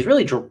context, is he's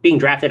really being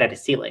drafted at a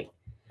ceiling.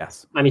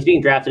 Yes. I mean, he's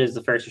being drafted as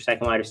the first or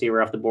second wide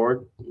receiver off the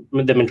board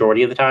the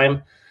majority of the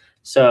time.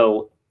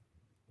 So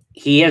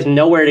he has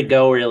nowhere to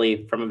go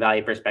really from a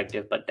value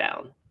perspective but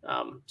down.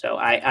 So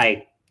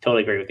I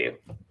totally agree with you.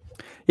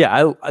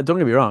 Yeah, I don't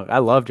get me wrong. I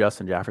love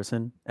Justin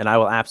Jefferson, and I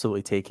will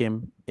absolutely take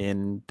him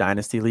in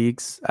dynasty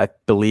leagues. I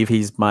believe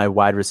he's my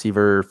wide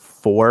receiver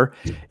 4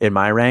 in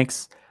my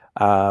ranks.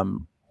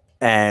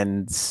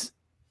 And,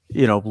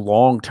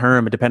 long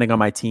term, depending on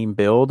my team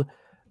build,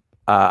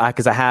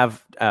 because I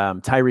have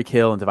Tyreek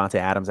Hill and Devontae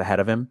Adams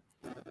ahead of him.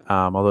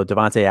 Although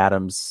Devontae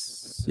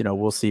Adams,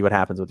 we'll see what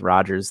happens with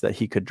Rodgers, that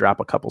he could drop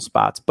a couple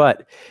spots.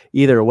 But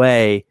either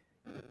way,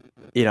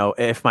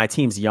 if my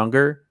team's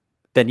younger,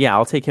 then yeah,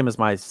 I'll take him as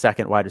my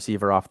second wide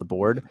receiver off the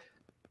board.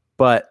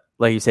 But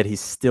like you said,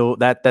 he's still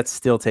that's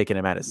still taking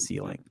him at his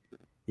ceiling.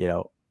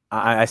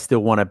 I still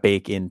want to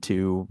bake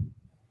into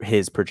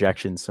his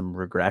projection some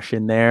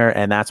regression there,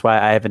 and that's why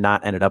I have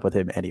not ended up with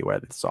him anywhere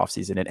this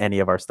offseason in any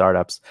of our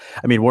startups.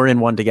 I mean, we're in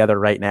one together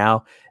right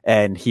now,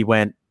 and he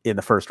went in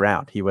the first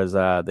round. He was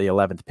the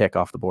 11th pick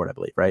off the board, I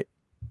believe, right?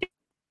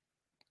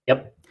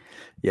 Yep.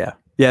 Yeah,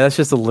 that's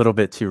just a little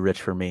bit too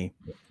rich for me.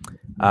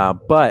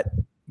 But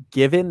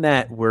given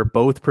that we're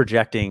both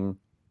projecting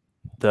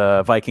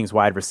the Vikings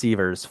wide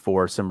receivers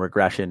for some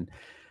regression,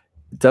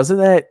 doesn't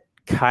that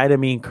kind of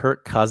mean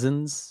Kirk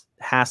Cousins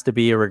has to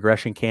be a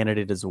regression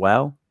candidate as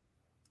well?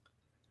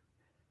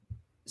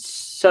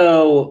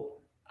 So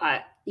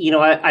I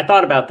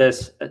thought about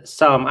this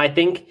some. I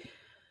think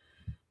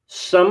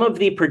some of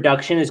the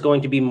production is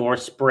going to be more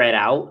spread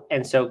out,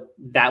 and so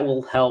that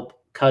will help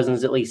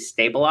Cousins at least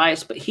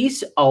stabilize. But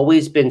he's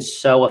always been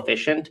so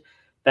efficient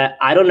that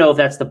I don't know if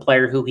that's the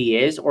player who he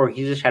is, or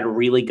he's just had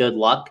really good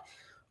luck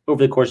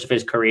over the course of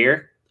his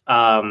career.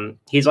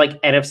 He's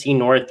like NFC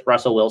North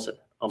Russell Wilson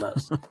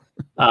almost.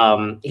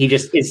 He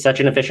just is such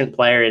an efficient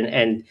player,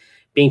 and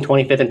being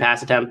 25th in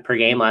pass attempt per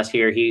game last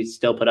year, he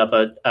still put up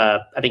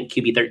I think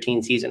QB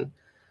 13 season.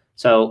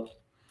 So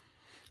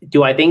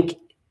do I think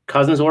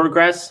Cousins will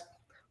regress?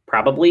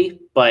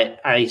 Probably, but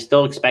I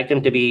still expect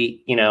him to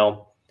be,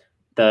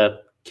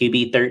 the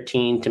QB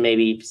 13 to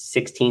maybe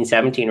 16,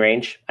 17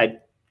 range. I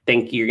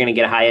think you're going to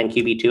get a high-end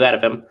QB2 out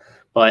of him,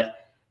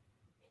 but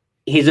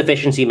his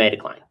efficiency may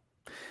decline.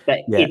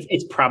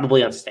 It's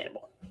probably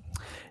unsustainable.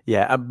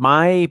 Yeah,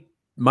 my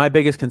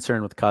biggest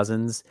concern with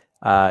Cousins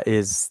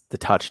is the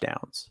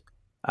touchdowns.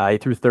 He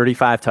threw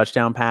 35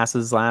 touchdown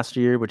passes last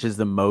year, which is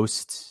the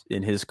most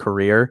in his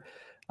career,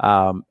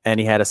 and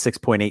he had a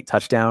 6.8%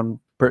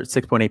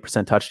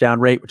 touchdown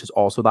rate, which is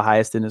also the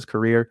highest in his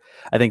career.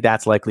 I think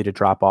that's likely to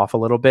drop off a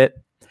little bit.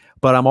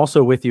 But I'm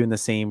also with you in the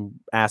same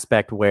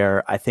aspect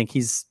where I think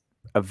he's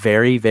a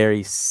very,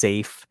 very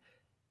safe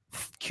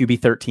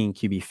QB 13,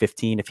 QB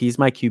 15. If he's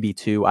my QB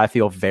 2, I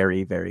feel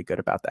very, very good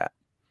about that.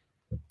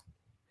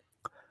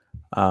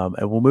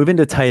 And we'll move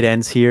into tight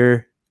ends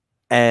here.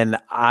 And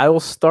I will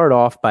start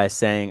off by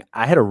saying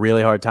I had a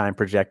really hard time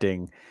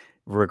projecting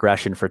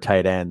regression for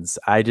tight ends.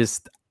 I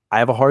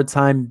have a hard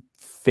time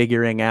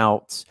figuring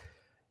out,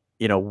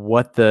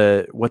 what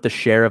the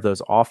share of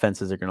those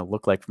offenses are going to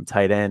look like from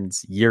tight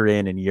ends year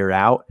in and year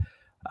out.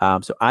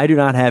 So I do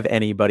not have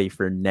anybody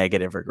for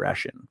negative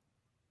regression,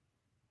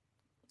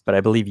 but I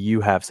believe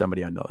you have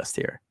somebody on the list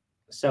here.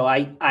 So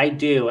I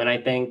do. And I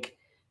think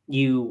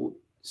you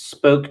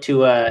spoke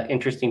to an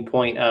interesting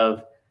point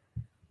of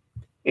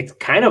it's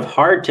kind of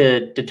hard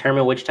to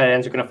determine which tight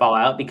ends are going to fall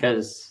out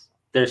because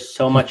there's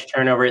so much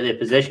turnover at the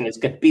position. It's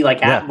going to be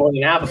like more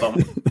than half of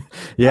them.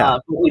 Yeah.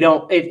 We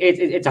don't,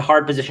 it's a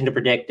hard position to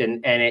predict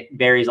and it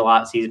varies a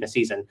lot season to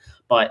season.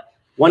 But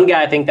one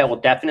guy I think that will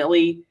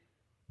definitely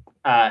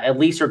at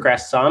least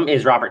regress some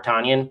is Robert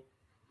Tonyan.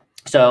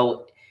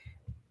 So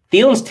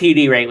Thielen's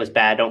TD rate was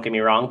bad, don't get me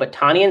wrong, but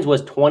Tonyan's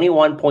was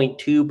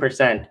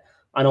 21.2%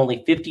 on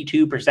only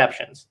 52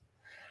 perceptions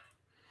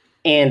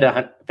and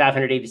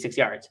 586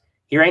 yards.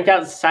 He ranked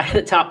outside of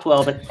the top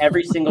 12 in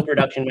every single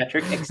production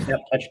metric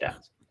except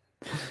touchdowns.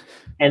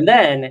 And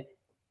then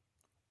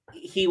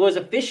he was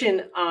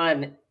efficient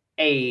on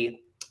a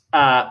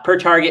per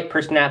target,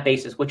 per snap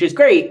basis, which is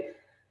great,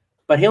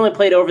 but he only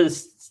played over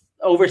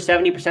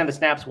 70% of the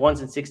snaps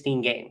once in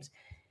 16 games.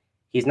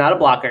 He's not a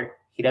blocker.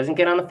 He doesn't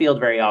get on the field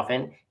very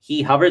often.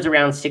 He hovers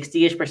around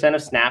 60-ish%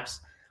 of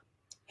snaps.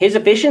 His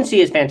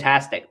efficiency is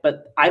fantastic,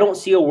 but I don't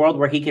see a world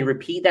where he can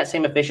repeat that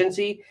same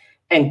efficiency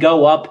and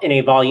go up in a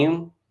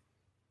volume.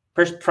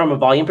 From a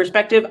volume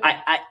perspective,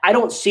 I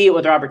don't see it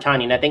with Robert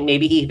Tonyan. I think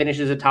maybe he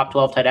finishes a top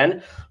 12 tight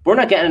end. We're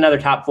not getting another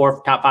top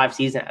 4, top 5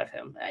 season out of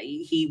him.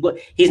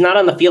 He's not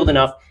on the field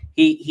enough.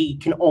 He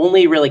can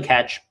only really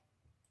catch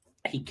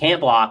He can't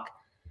block.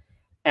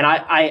 And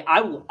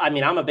I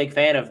mean, I'm a big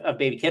fan of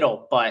Baby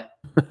Kittle, but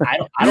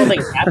I don't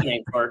think it's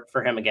happening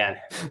for him again.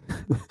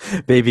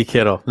 Baby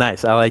Kittle.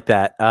 Nice. I like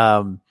that.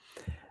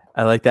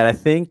 I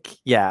think,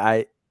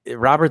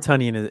 Robert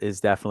Tonyan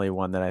is definitely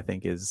one that I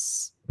think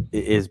is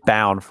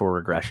bound for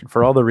regression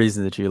for all the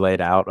reasons that you laid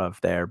out of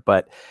there.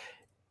 But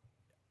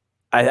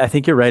I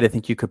think you're right. I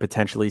think you could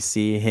potentially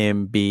see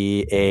him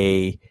be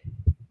a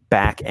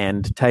back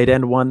end tight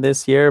end one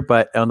this year,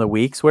 but on the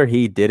weeks where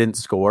he didn't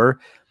score,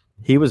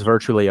 he was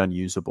virtually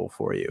unusable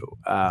for you.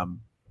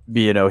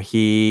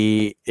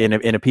 He in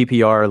a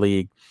PPR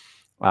league,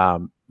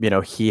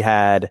 he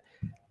had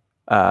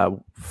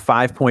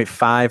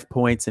 5.5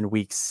 points in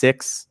week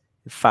 6,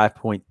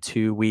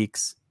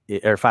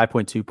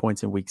 5.2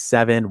 points in week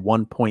 7,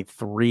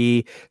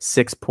 1.3,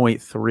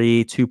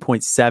 6.3,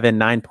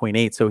 2.7,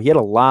 9.8. So he had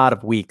a lot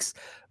of weeks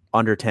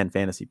under 10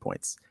 fantasy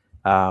points.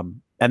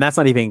 And that's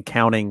not even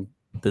counting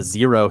the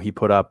zero he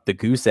put up, the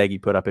goose egg he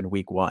put up in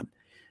week 1.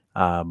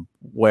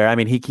 Where, I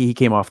mean, he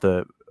came off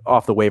the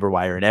waiver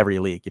wire in every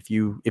league. If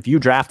you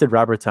drafted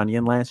Robert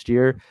Tonyan last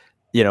year,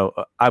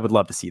 I would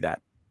love to see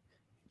that.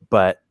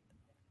 But,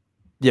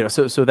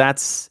 so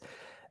that's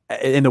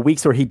in the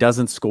weeks where he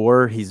doesn't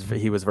score,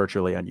 he was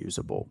virtually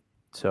unusable.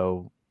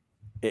 So,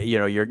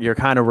 you're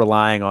kind of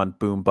relying on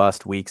boom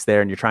bust weeks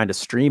there, and you're trying to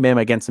stream him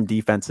against some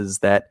defenses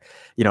that,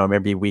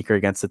 maybe weaker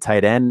against the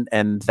tight end.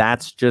 And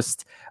that's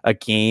just a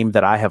game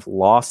that I have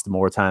lost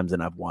more times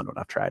than I've won when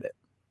I've tried it.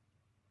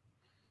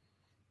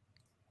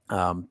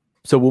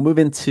 So we'll move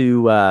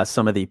into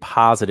some of the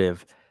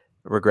positive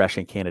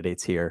regression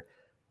candidates here.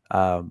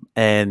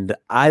 And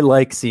I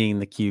like seeing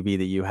the QB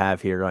that you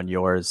have here on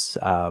yours.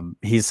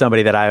 He's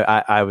somebody that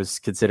I was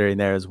considering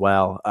there as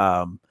well.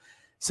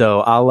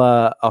 So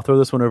I'll throw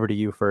this one over to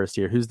you first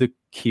here. Who's the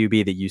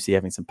QB that you see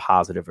having some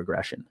positive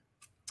regression?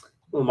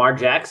 Lamar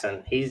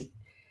Jackson.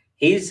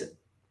 He's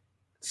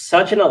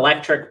such an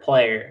electric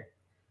player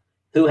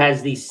who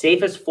has the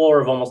safest floor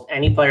of almost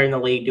any player in the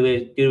league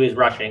due to his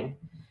rushing.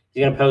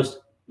 He's going to post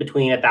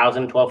between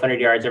 1,000 and 1,200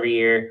 yards every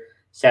year,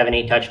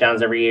 7-8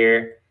 touchdowns every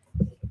year.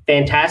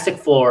 Fantastic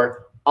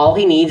floor. All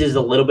he needs is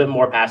a little bit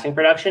more passing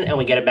production, and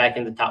we get it back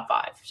into the top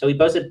 5. So he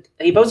posted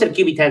a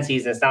QB 10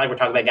 season. It's not like we're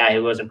talking about a guy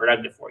who wasn't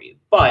productive for you.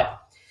 But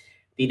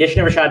the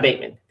addition of Rashad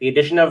Bateman, the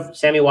addition of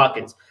Sammy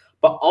Watkins,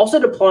 but also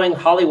deploying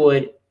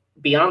Hollywood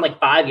beyond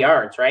 5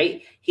 yards,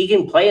 right? He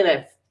can play in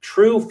that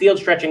true field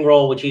stretching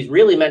role, which he's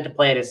really meant to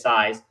play at his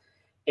size.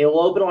 It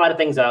will open a lot of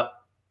things up.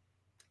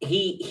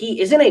 He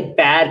isn't a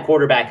bad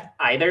quarterback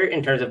either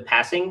in terms of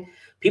passing.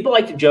 People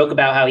like to joke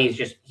about how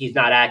he's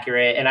not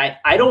accurate, and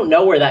I don't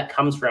know where that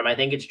comes from. I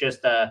think it's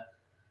just a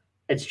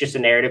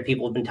narrative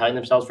people have been telling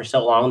themselves for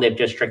so long they've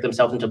just tricked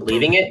themselves into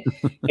believing it.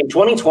 In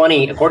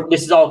 2020,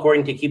 this is all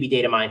according to QB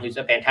Data Mine, who's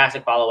a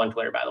fantastic follow on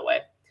Twitter, by the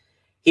way.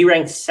 He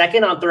ranked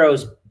second on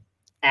throws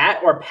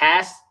at or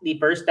past the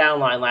first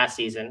down line last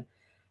season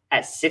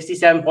at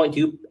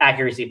 67.2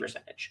 accuracy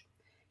percentage.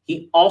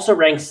 He also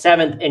ranks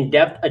 7th in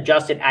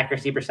depth-adjusted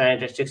accuracy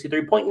percentage at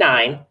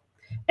 63.9.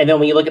 And then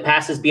when you look at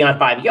passes beyond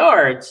 5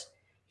 yards,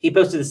 he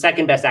posted the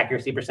second best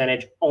accuracy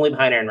percentage, only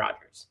behind Aaron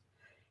Rodgers.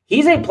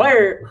 He's a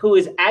player who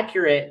is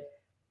accurate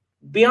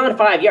beyond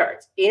 5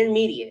 yards,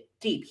 intermediate,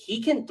 deep.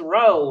 He can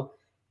throw,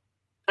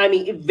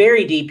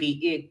 very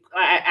deep.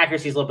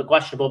 Accuracy is a little bit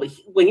questionable, but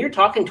when you're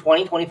talking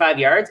 20, 25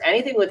 yards,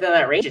 anything within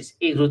that range is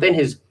within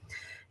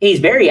he's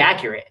very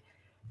accurate.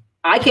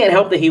 I can't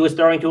help that he was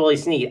throwing to Willie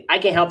Snead. I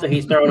can't help that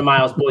he's throwing to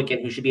Miles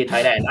Boykin, who should be a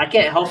tight end. I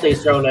can't help that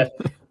he's throwing to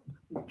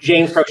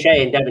James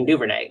Prochet and Devin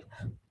Duvernay.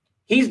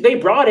 They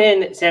brought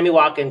in Sammy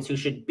Watkins, who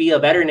should be a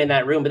veteran in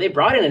that room, but they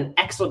brought in an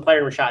excellent player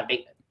in Rashad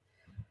Bateman.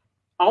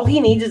 All he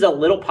needs is a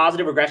little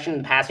positive regression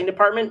in the passing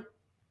department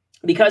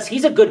because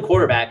he's a good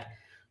quarterback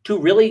to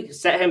really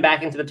set him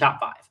back into the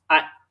top 5.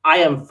 I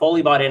am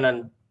fully bought in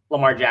on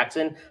Lamar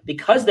Jackson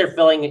because they're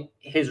filling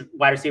his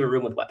wide receiver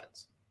room with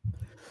weapons.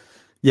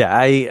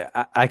 Yeah,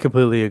 I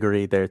completely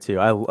agree there too.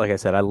 Like I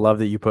said, I love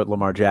that you put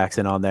Lamar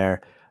Jackson on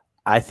there.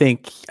 I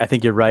think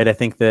you're right. I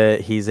think that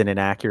he's an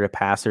inaccurate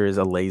passer is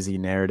a lazy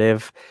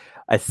narrative.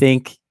 I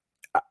think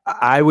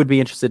I would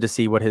be interested to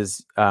see what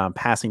his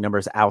passing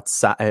numbers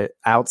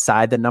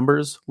outside the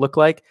numbers look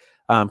like,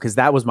 because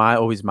that was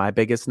always my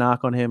biggest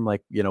knock on him.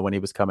 When he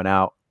was coming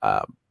out,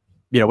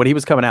 when he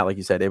was coming out, like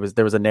you said,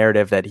 there was a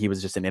narrative that he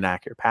was just an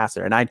inaccurate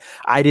passer, and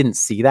I didn't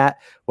see that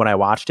when I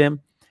watched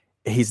him.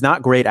 He's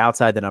not great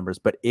outside the numbers,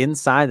 but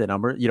inside the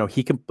number,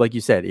 he can, like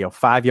you said,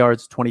 5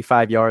 yards,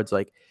 25 yards,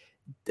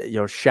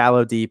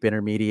 shallow, deep,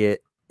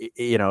 intermediate,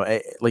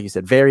 like you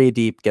said, very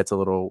deep gets a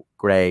little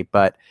gray,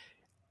 but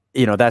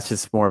that's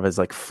just more of his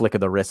flick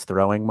of the wrist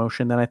throwing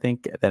motion than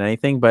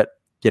anything. But,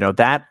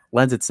 that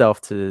lends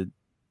itself to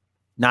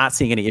not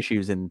seeing any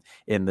issues in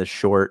the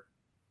short,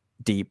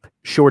 deep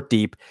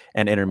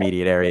and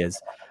intermediate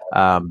areas.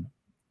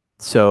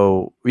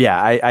 So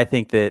yeah, I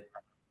think that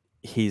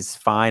he's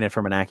fine. And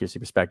from an accuracy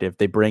perspective,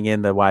 they bring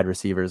in the wide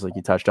receivers like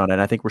you touched on.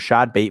 And I think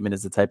Rashad Bateman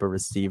is the type of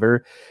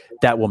receiver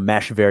that will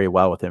mesh very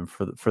well with him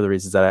for the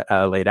reasons that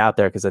I laid out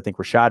there. Because I think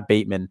Rashad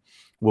Bateman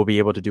will be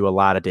able to do a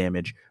lot of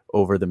damage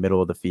over the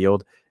middle of the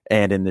field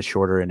and in the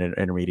shorter and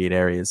intermediate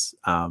areas.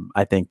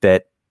 I think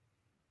that,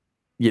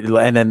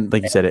 and then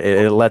like you said,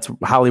 it lets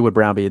Hollywood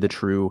Brown be the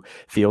true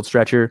field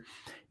stretcher.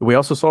 We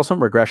also saw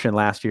some regression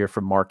last year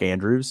from Mark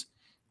Andrews,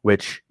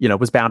 which,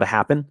 was bound to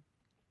happen.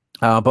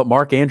 But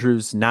Mark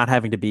Andrews not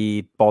having to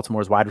be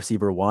Baltimore's wide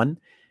receiver one,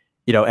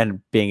 and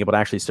being able to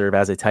actually serve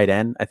as a tight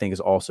end, I think is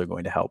also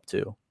going to help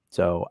too.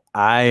 So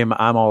I'm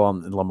all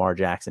on Lamar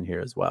Jackson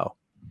here as well.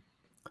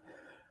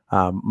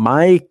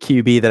 My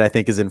QB that I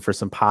think is in for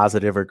some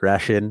positive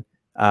regression,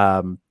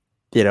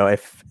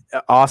 if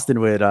Austin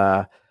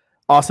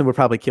would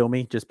probably kill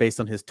me just based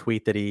on his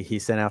tweet that he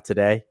sent out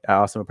today.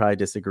 Austin would probably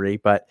disagree,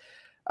 but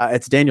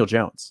it's Daniel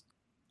Jones.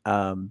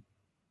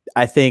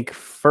 I think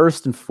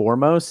first and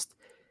foremost,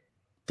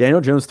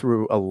 Daniel Jones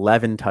threw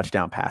 11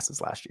 touchdown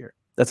passes last year.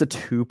 That's a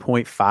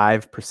 2.5%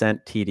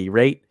 TD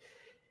rate.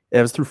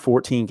 It was through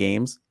 14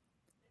 games.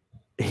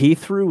 He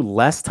threw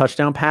less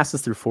touchdown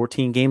passes through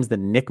 14 games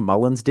than Nick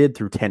Mullins did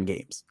through 10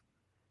 games.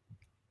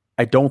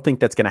 I don't think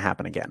that's going to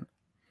happen again.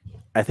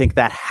 I think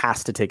that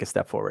has to take a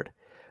step forward.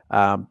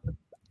 I'm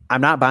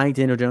not buying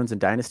Daniel Jones in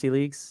dynasty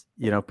leagues,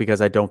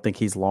 because I don't think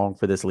he's long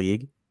for this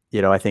league.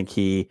 I think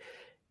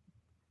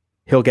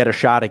he'll get a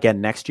shot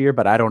again next year,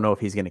 but I don't know if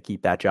he's going to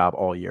keep that job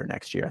all year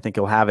next year. I think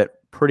he'll have it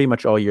pretty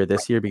much all year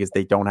this year because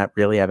they don't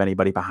really have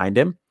anybody behind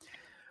him.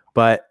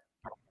 But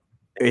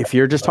if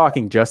you're just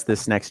talking just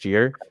this next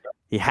year,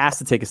 he has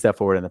to take a step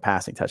forward in the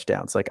passing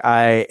touchdowns. Like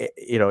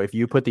if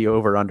you put the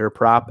over-under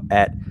prop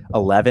at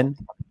 11,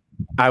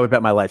 I would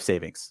bet my life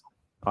savings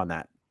on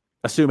that,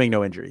 assuming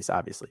no injuries,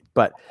 obviously.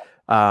 But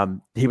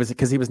he was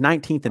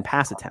 19th in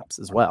pass attempts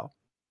as well.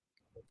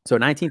 So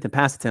 19th in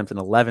pass attempts and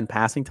 11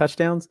 passing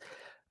touchdowns.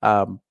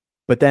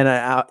 But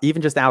then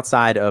even just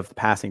outside of the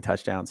passing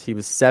touchdowns, he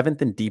was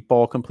 7th in deep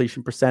ball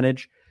completion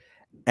percentage,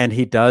 and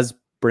he does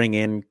bring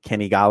in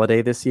Kenny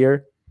Golladay this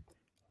year.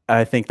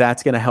 I think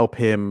that's going to help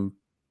him,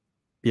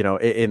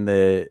 in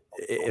the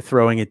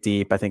throwing it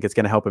deep. I think it's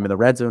going to help him in the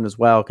red zone as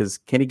well, because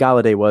Kenny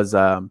Golladay was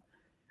a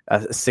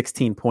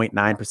 16.9%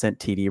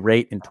 TD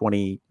rate in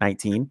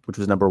 2019, which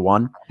was number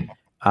one.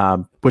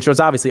 Which was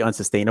obviously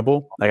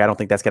unsustainable. Like, I don't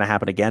think that's going to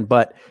happen again,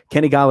 but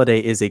Kenny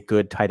Golladay is a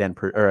good tight end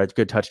or a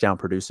good touchdown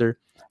producer.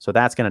 So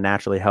that's going to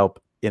naturally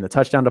help in the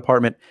touchdown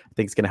department. I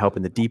think it's going to help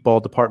in the deep ball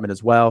department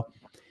as well.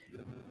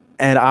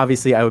 And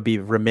obviously I would be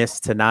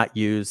remiss to not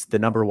use the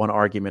number one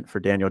argument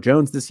for Daniel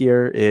Jones this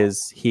year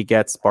is he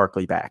gets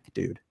Barkley back,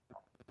 dude.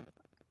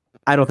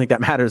 I don't think that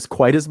matters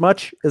quite as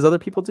much as other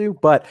people do,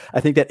 but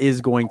I think that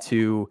is going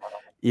to,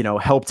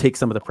 help take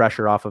some of the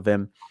pressure off of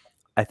him.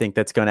 I think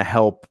that's going to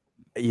help,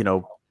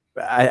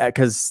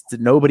 because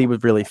nobody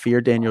would really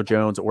fear Daniel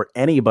Jones or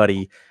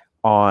anybody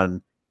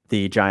on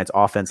the Giants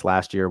offense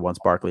last year once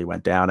Barkley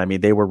went down. I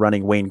mean, they were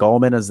running Wayne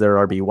Gallman as their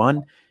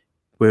RB1,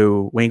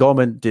 who Wayne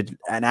Gallman did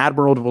an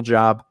admirable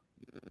job,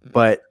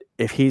 but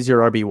if he's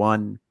your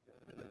RB1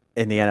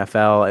 in the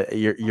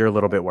NFL, you're a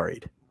little bit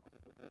worried.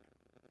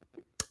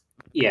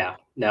 Yeah,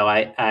 no,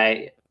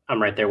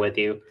 I'm right there with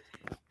you.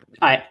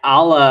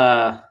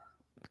 I'll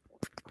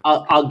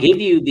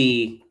give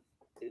you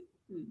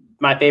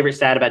my favorite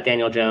stat about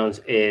Daniel Jones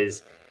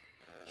is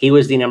he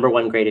was the number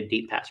one graded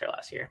deep passer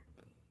last year.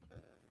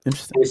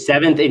 Interesting. He was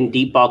 7th in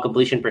deep ball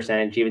completion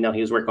percentage, even though he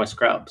was working with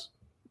scrubs.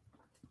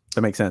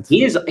 That makes sense.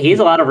 He has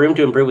a lot of room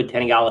to improve with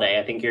Kenny Golladay.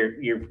 I think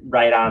you're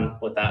right on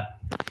with that.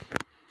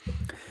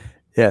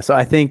 Yeah, so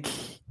I think,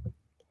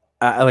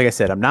 like I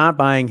said, I'm not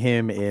buying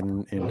him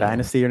in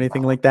Dynasty or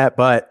anything like that,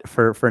 but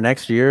for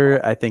next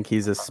year, I think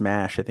he's a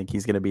smash. I think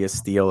he's going to be a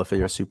steal if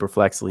you're a super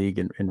flex league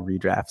and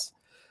redrafts.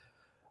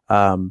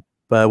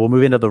 But we'll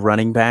move into the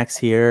running backs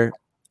here.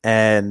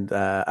 And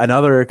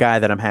another guy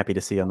that I'm happy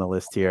to see on the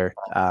list here.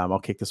 I'll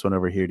kick this one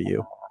over here to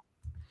you.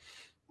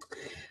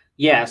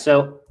 Yeah,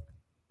 so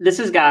this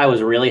is a guy I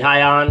was really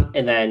high on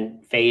and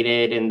then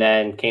faded and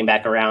then came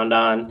back around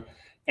on.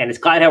 And it's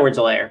Clyde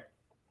Edwards-Helaire.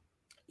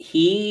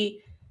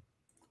 He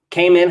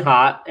came in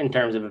hot in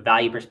terms of a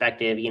value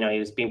perspective. He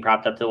was being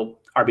propped up to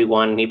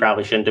RB1. He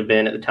probably shouldn't have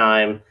been at the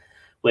time,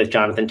 with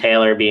Jonathan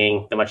Taylor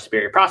being the much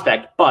superior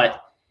prospect.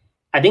 But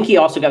I think he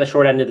also got the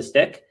short end of the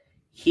stick.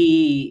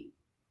 The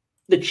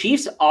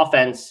Chiefs'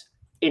 offense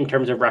in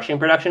terms of rushing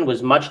production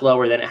was much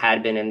lower than it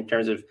had been in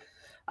terms of,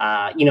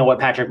 what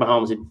Patrick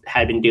Mahomes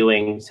had been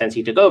doing since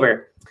he took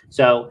over.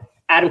 So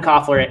Adam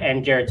Koffler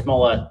and Jared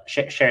Smola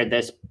shared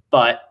this,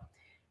 but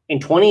in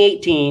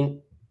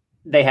 2018,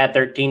 they had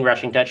 13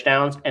 rushing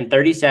touchdowns and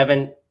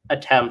 37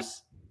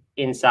 attempts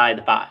inside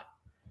the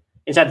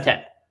 10.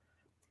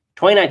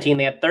 2019,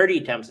 they had 30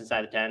 attempts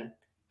inside the 10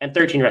 and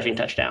 13 rushing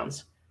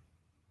touchdowns.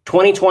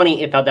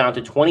 2020, it fell down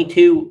to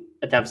 22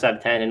 attempts out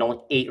of 10 and only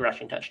 8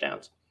 rushing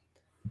touchdowns.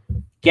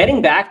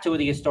 Getting back to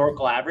the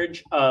historical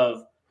average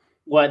of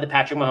what the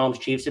Patrick Mahomes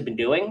Chiefs have been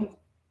doing,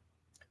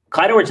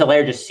 Clyde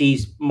Edwards-Helaire just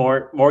sees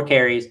more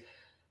carries,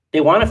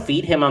 They want to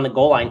feed him on the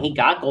goal line. He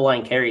got goal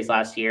line carries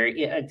last year.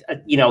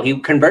 He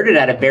converted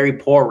at a very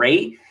poor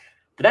rate,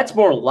 but that's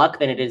more luck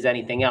than it is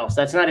anything else.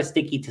 That's not a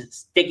sticky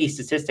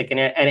statistic in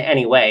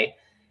any way.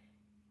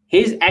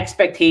 His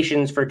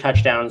expectations for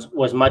touchdowns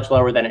was much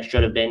lower than it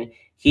should have been.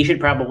 He should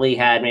probably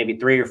had maybe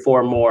 3 or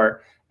 4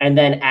 more. And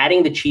then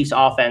adding the Chiefs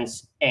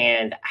offense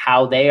and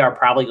how they are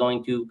probably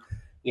going to,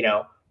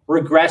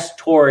 regress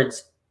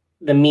towards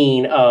the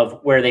mean of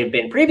where they've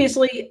been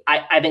previously.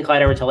 I think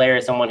Clyde Edwards-Helaire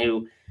is someone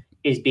who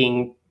is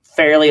being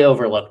fairly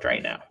overlooked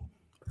right now.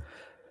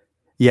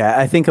 Yeah,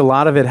 I think a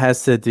lot of it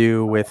has to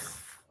do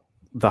with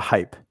the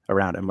hype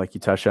around him, like you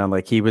touched on.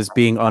 Like, he was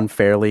being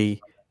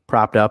unfairly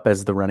propped up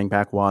as the running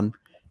back one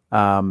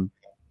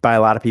by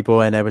a lot of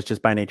people, and it was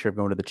just by nature of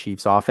going to the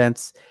Chiefs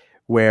offense,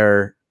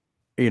 where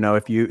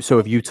if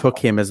you took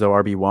him as the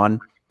RB1,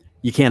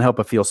 you can't help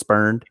but feel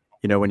spurned.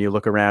 When you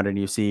look around and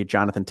you see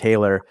Jonathan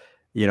Taylor,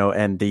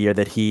 and the year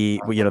that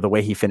he, the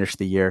way he finished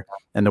the year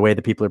and the way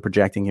that people are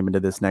projecting him into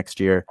this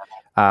next year,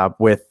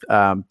 with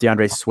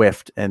DeAndre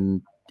Swift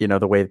and,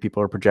 the way that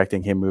people are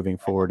projecting him moving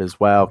forward as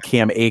well.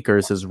 Cam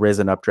Akers has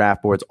risen up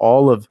draft boards,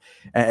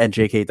 and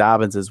J.K.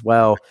 Dobbins as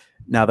well.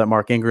 Now that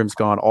Mark Ingram's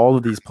gone, all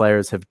of these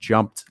players have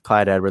jumped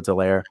Clyde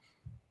Edwards-Helaire.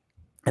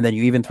 And then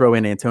you even throw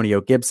in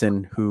Antonio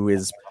Gibson, who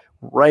is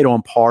right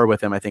on par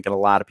with him, I think, in a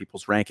lot of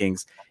people's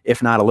rankings,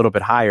 if not a little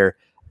bit higher.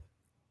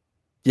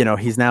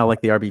 He's now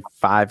like the RB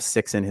 5,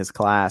 6 in his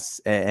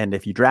class. And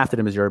if you drafted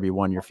him as your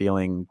RB1, you're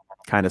feeling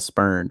kind of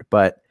spurned.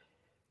 But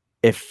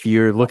if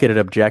you look at it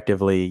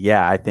objectively,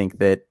 yeah, I think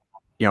that,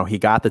 he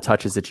got the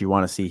touches that you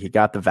want to see. He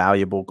got the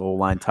valuable goal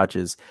line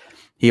touches.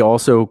 He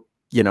also,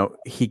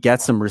 he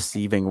gets some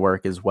receiving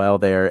work as well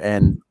there.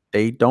 And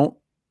they don't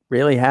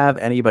really have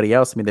anybody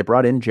else. I mean, they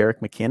brought in Jerick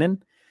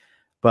McKinnon,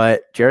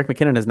 but Jerick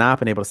McKinnon has not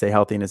been able to stay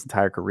healthy in his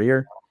entire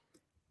career.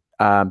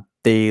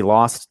 They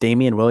lost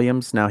Damian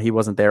Williams. Now, he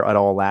wasn't there at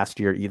all last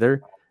year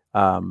either.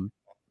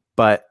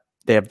 But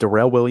they have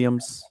Darrell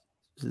Williams.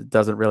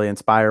 Doesn't really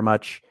inspire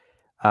much.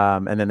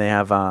 And then they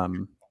have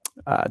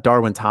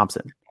Darwin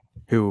Thompson,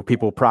 who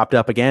people propped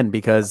up again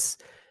because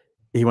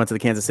he went to the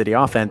Kansas City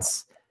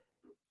offense,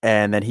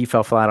 and then he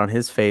fell flat on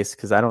his face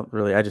because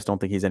I just don't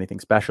think he's anything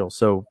special.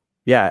 So,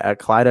 yeah,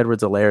 Clyde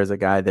Edwards-Helaire is a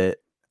guy that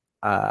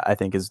I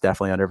think is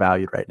definitely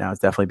undervalued right now. It's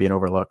definitely being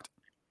overlooked.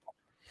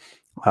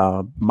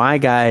 My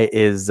guy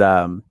is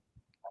the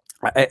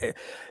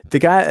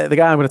guy I'm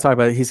going to talk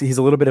about. He's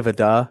a little bit of a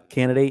duh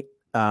candidate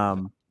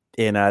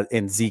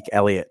in Zeke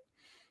Elliott,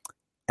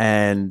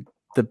 and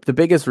the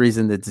biggest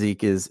reason that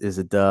Zeke is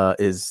a duh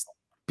is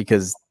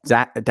because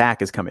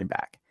Dak is coming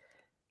back.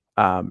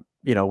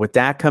 With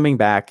Dak coming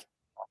back,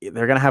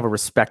 they're going to have a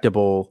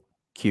respectable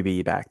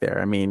QB back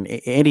there. I mean,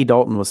 Andy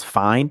Dalton was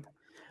fine,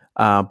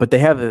 but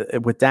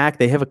with Dak,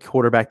 they have a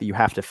quarterback that you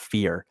have to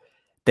fear.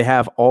 They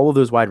have all of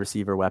those wide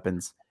receiver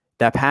weapons.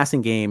 That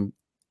passing game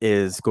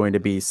is going to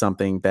be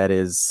something that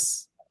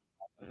is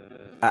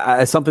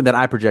something that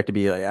I project to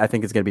be. I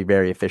think it's going to be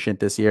very efficient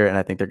this year, and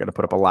I think they're going to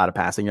put up a lot of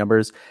passing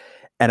numbers.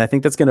 And I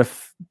think that's going to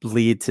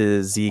lead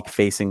to Zeke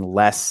facing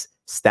less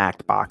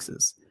stacked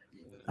boxes.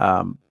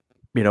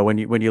 When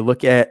you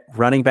look at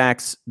running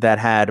backs that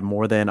had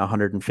more than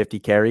 150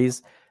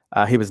 carries,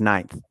 he was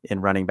 9th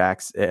in running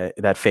backs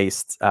that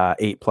faced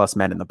 8+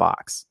 men in the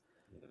box.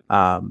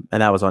 And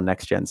that was on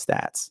Next Gen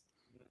Stats.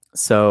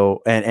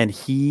 So, and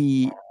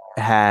he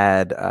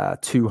had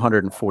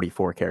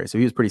 244 carries. So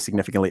he was pretty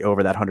significantly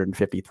over that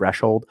 150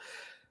 threshold.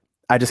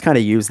 I just kind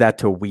of use that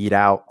to weed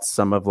out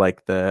some of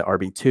like the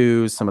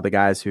RB2s, some of the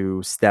guys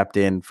who stepped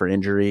in for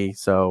injury.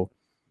 So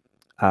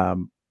I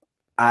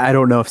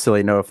don't know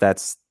if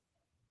that's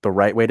the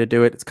right way to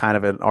do it. It's kind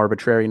of an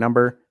arbitrary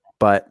number,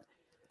 but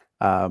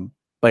like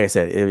I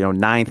said,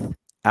 9th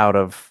out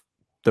of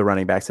the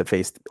running backs that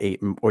faced 8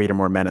 or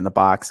more men in the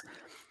box.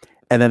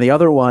 And then the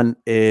other one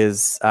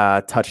is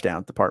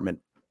touchdown department.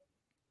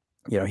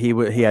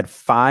 He had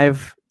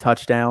 5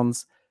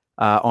 touchdowns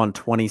on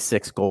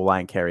 26 goal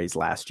line carries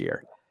last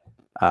year,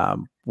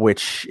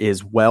 which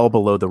is well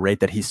below the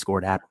rate that he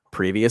scored at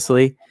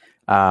previously.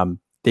 The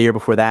year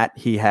before that,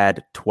 he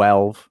had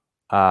 12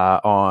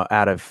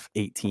 out of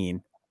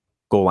 18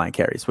 goal line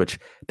carries, which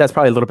that's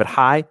probably a little bit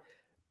high,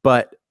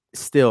 but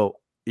still,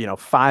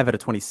 5 out of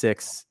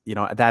 26,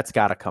 that's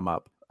got to come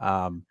up.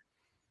 I'm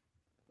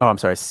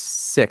sorry,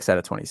 6 out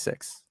of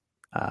 26.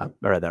 I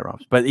read that wrong.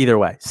 But either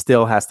way,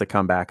 still has to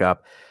come back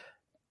up.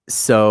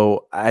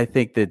 So I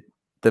think that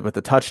with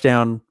the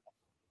touchdown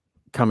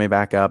coming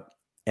back up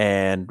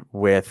and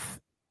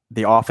with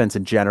the offense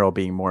in general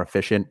being more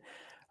efficient,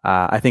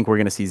 I think we're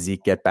going to see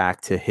Zeke get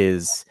back to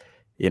his,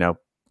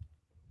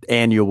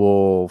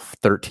 annual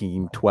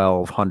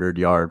 1,100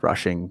 yard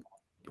rushing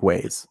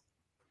ways.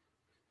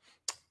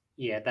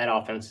 Yeah, that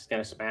offense is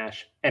going to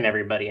smash, and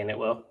everybody in it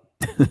will.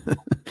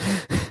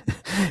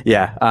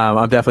 Yeah,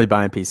 I'm definitely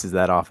buying pieces of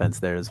that offense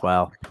there as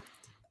well.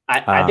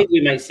 I think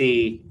we might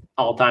see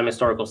all-time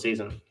historical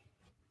season.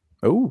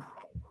 Oh,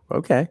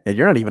 okay. And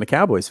you're not even a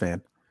Cowboys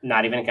fan.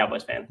 Not even a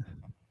Cowboys fan.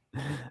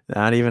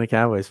 Not even a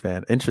Cowboys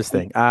fan.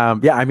 Interesting.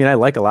 Yeah, I mean, I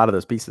like a lot of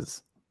those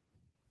pieces.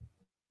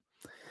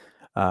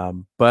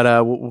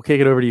 But we'll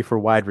kick it over to you for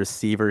wide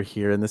receiver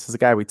here, and this is a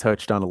guy we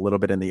touched on a little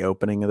bit in the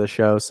opening of the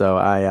show. So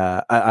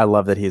I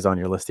love that he's on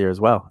your list here as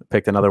well.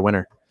 Picked another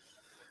winner.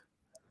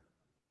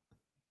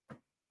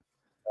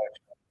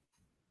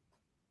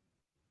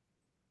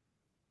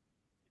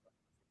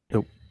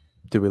 Nope.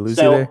 Did we lose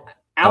you there?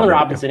 Allen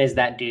Robinson is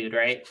that dude,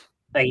 right?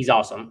 Like, he's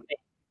awesome.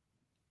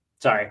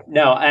 Sorry,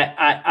 no,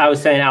 I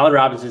was saying Allen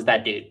Robinson is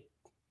that dude.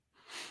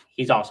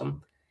 He's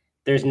awesome.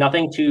 There's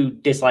nothing to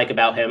dislike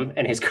about him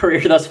and his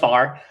career thus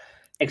far,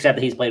 except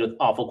that he's played with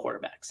awful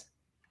quarterbacks.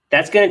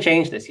 That's going to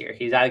change this year.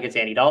 He's either gets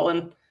Andy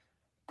Dalton,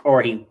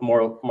 or he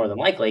more than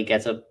likely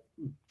gets a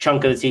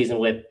chunk of the season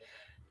with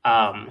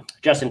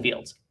Justin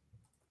Fields.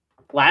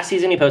 Last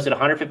season, he posted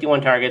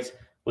 151 targets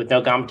with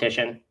no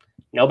competition.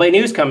 Nobody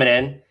knew was coming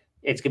in.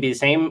 It's going to be the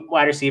same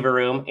wide receiver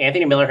room.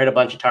 Anthony Miller hit a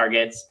bunch of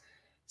targets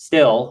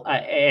still,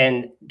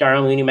 and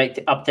Darnell Mooney might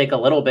uptake a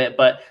little bit,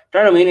 but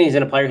Darnell Mooney is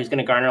in a player who's going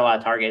to garner a lot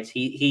of targets.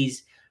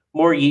 He's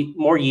more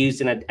used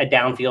in a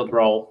downfield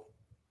role.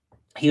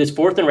 He was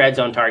fourth in red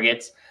zone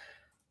targets,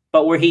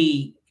 but where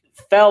he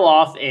fell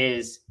off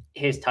is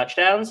his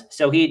touchdowns.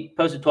 So he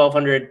posted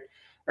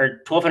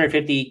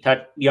 1,250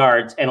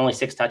 yards and only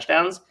 6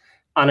 touchdowns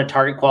on a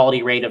target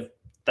quality rate of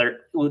that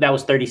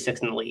was 36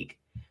 in the league.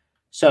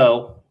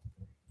 So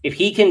if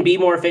he can be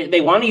more efficient,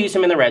 they want to use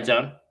him in the red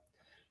zone.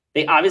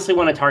 They obviously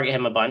want to target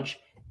him a bunch.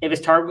 If his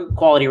target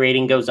quality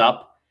rating goes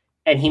up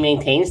and he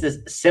maintains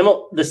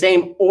the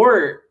same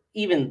or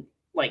even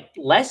like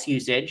less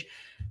usage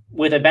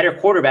with a better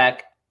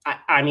quarterback,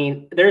 I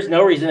mean, there's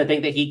no reason to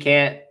think that he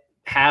can't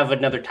have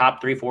another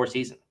top 3-4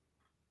 season.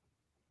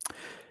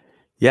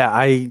 Yeah,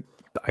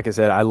 like I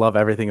said, I love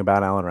everything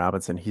about Allen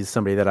Robinson. He's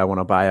somebody that I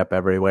want to buy up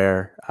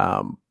everywhere.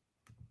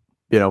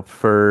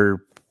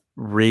 For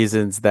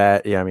reasons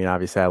that, I mean,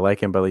 obviously I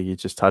like him, but like you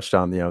just touched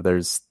on,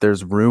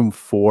 there's room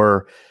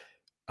for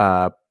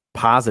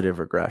positive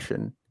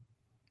regression.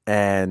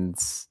 And,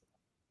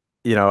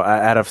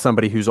 out of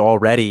somebody who's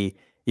already,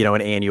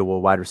 an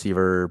annual wide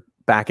receiver,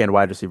 back end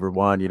wide receiver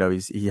 1,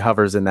 he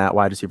hovers in that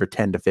wide receiver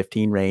 10 to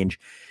 15 range.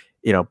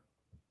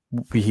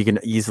 He can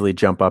easily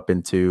jump up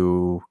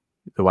into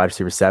the wide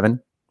receiver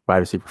 7, wide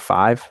receiver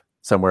 5,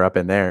 somewhere up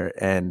in there.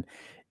 And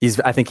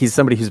I think he's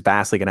somebody who's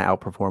vastly going to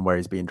outperform where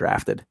he's being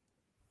drafted.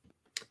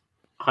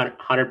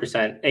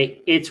 100%.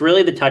 It's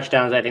really the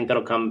touchdowns I think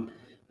that'll come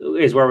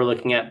is where we're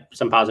looking at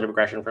some positive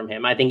regression from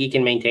him. I think he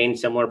can maintain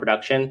similar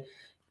production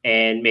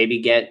and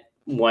maybe get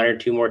 1 or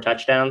 2 more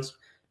touchdowns.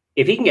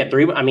 If he can get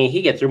 3,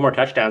 he gets 3 more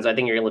touchdowns, I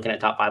think you're looking at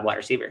top 5 wide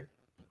receiver.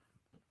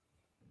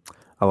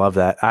 I love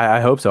that. I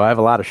hope so. I have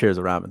a lot of shares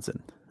of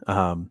Robinson.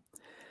 My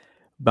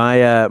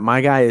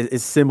guy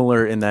is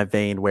similar in that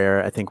vein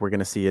where I think we're going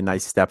to see a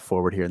nice step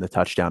forward here in the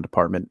touchdown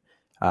department.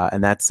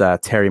 And that's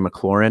Terry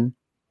McLaurin.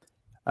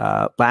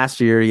 Last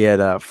year, he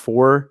had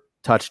 4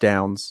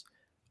 touchdowns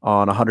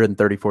on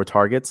 134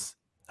 targets.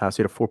 So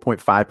he had a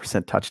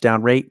 4.5%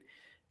 touchdown rate,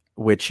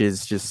 which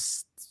is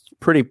just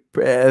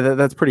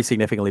that's pretty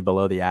significantly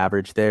below the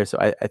average there. So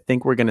I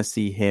think we're going to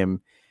see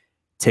him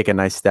take a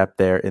nice step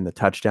there in the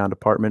touchdown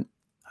department.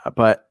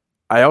 But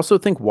I also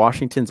think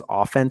Washington's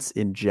offense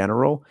in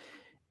general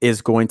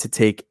is going to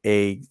take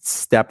a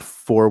step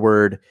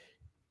forward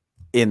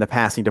in the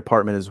passing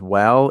department as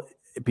well,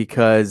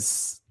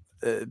 because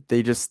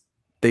they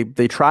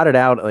trotted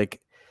out like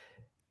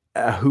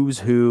a who's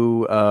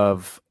who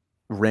of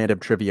random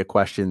trivia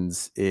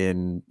questions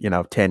in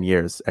 10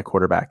 years at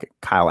quarterback.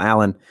 Kyle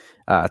Allen,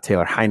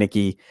 Taylor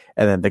Heineke,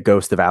 and then the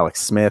ghost of Alex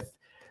Smith.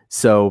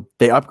 So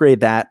they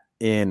upgrade that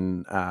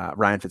in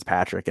Ryan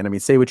Fitzpatrick. And I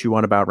mean, say what you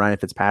want about Ryan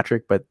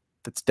Fitzpatrick, but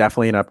that's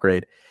definitely an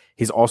upgrade.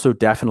 He's also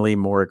definitely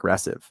more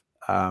aggressive.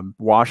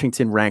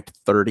 Washington ranked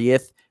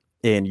 30th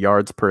in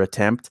yards per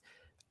attempt,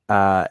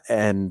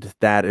 and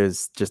that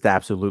is just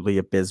absolutely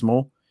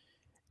abysmal.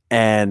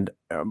 And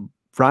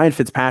Ryan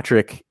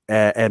Fitzpatrick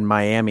and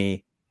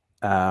Miami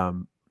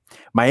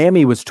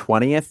was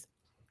 20th,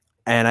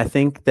 and I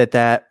think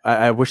that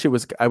I wish I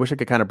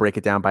could kind of break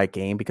it down by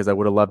game, because I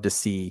would have loved to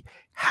see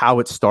how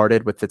it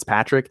started with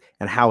Fitzpatrick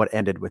and how it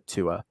ended with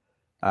Tua.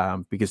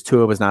 Because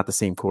Tua was not the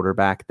same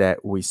quarterback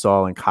that we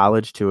saw in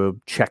college. Tua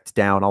checked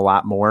down a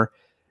lot more.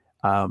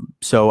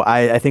 So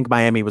I think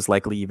Miami was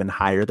likely even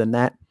higher than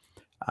that.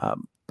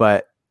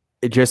 But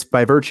just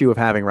by virtue of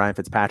having Ryan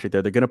Fitzpatrick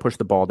there, they're going to push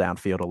the ball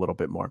downfield a little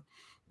bit more,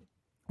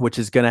 which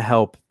is going to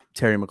help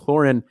Terry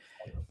McLaurin,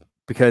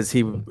 because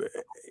he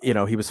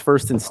was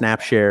first in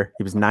snap share.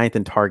 He was 9th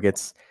in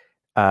targets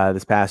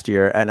this past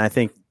year. And I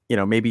think,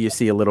 maybe you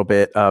see a little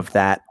bit of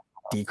that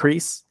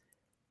decrease.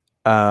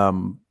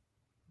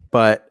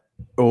 But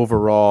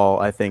overall,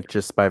 I think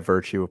just by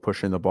virtue of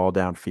pushing the ball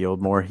downfield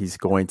more, he's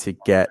going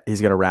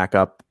to rack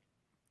up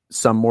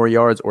some more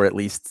yards, or at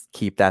least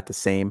keep that the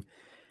same.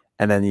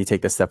 And then you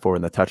take the step forward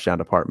in the touchdown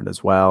department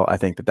as well. I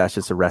think that's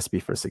just a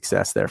recipe for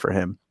success there for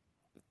him.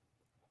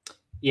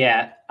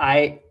 Yeah,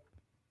 I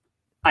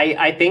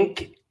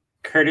think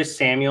Curtis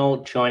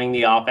Samuel joining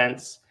the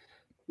offense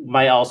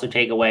might also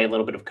take away a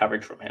little bit of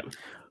coverage from him.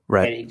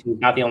 Right. And he's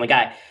not the only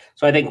guy.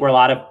 So I think where a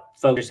lot of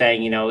folks are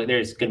saying,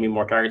 there's going to be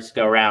more targets to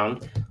go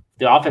around.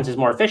 The offense is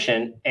more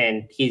efficient,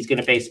 and he's going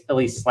to face at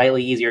least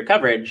slightly easier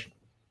coverage.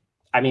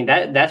 I mean,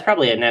 that's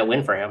probably a net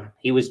win for him.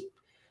 He was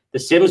the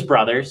Sims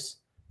brothers,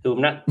 who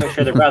I'm not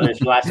sure they're brothers.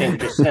 Their last name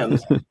is just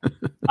Sims.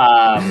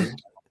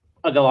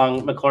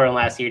 Along McLaurin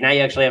last year. Now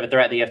you actually have a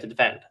threat that you have to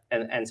defend.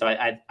 And so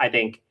I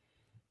think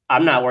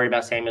I'm not worried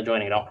about Samuel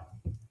joining at all.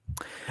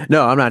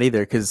 No, I'm not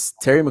either, because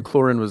Terry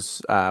McLaurin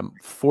was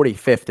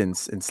 45th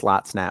in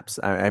slot snaps.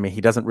 I mean,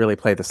 he doesn't really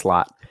play the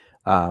slot.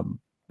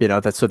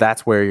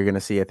 That's where you're going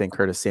to see, I think,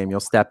 Curtis Samuel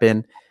step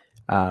in.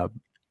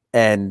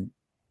 And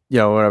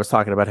when I was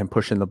talking about him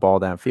pushing the ball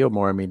downfield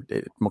more, I mean,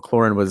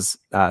 McLaurin was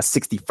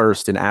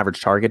 61st in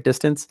average target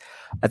distance.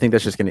 I think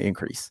that's just going to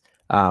increase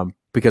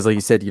because, like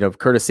you said,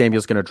 Curtis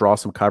Samuel's going to draw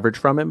some coverage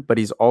from him, but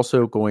he's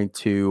also going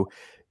to,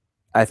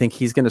 I think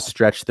he's going to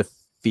stretch the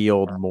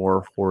field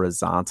more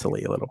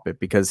horizontally a little bit,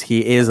 because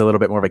he is a little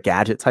bit more of a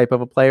gadget type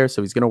of a player.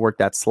 So he's going to work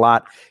that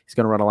slot. He's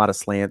going to run a lot of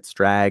slants,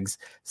 drags,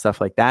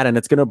 stuff like that. And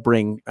it's going to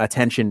bring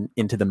attention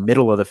into the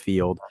middle of the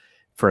field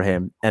for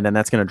him. And then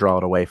that's going to draw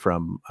it away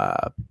from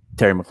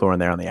Terry McLaurin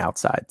there on the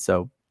outside.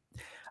 So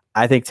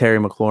I think Terry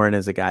McLaurin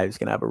is a guy who's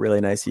going to have a really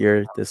nice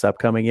year this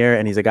upcoming year.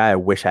 And he's a guy I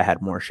wish I had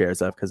more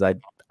shares of, because I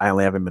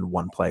only have him in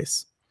one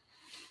place.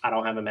 I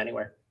don't have him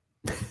anywhere.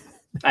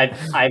 I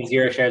have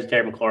 0 shares of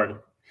Terry McLaurin.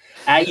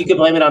 You could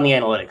blame it on the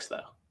analytics,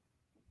 though.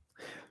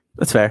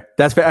 That's fair.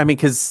 I mean,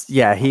 because,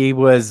 he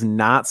was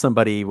not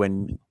somebody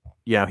when,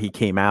 he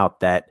came out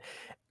that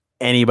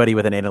anybody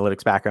with an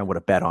analytics background would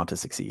have bet on to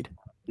succeed.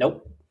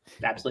 Nope,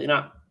 absolutely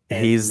not.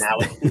 And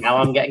now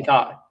I'm getting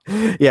caught.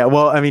 Yeah,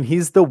 well, I mean,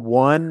 he's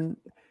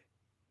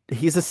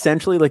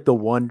essentially like the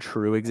one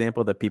true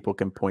example that people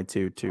can point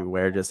to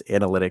where just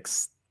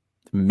analytics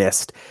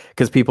missed,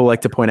 because people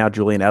like to point out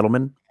Julian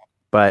Edelman,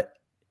 but,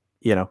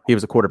 he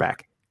was a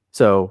quarterback.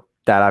 So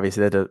that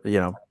obviously,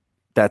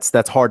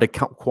 that's hard to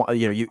count.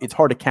 It's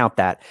hard to count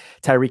that.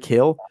 Tyreek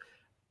Hill,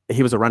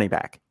 he was a running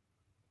back,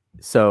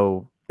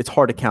 so it's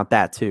hard to count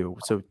that too.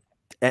 So,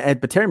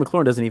 but Terry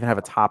McLaurin doesn't even have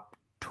a top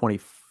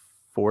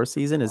 24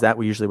 season. Is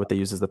that usually what they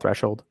use as the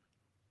threshold?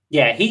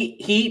 Yeah,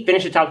 he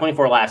finished the top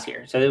 24 last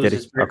year, so it was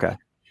his first. Okay.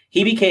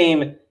 He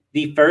became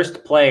the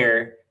first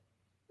player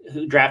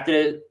who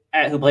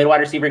who played wide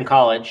receiver in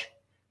college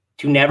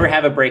to never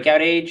have a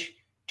breakout age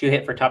to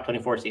hit for top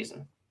 24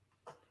 season.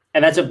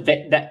 And that's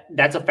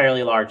a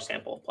fairly large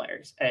sample of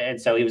players.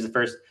 And so he was the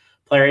first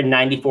player in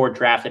 94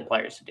 drafted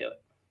players to do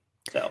it.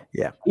 So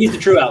he's the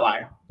true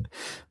outlier.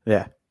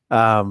 Yeah.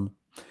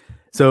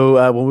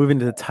 So we'll move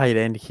into the tight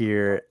end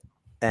here,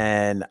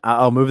 and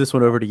I'll move this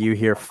one over to you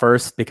here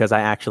first, because I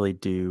actually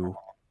do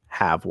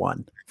have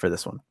one for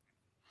this one.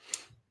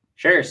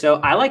 Sure. So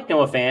I like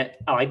Noah Fant.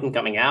 I like him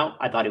coming out.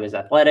 I thought he was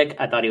athletic.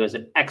 I thought he was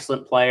an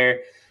excellent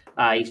player.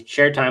 He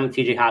shared time with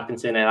TJ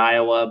Hawkinson at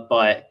Iowa,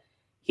 but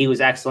he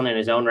was excellent in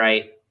his own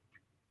right.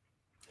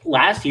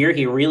 Last year,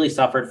 he really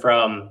suffered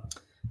from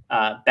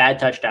bad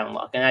touchdown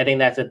luck. And I think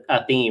that's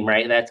a theme,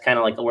 right? That's kind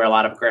of like where a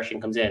lot of aggression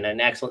comes in. An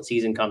excellent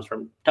season comes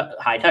from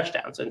high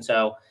touchdowns. And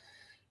so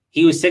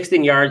he was 6th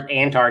in yards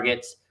and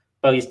targets,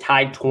 but he's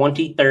tied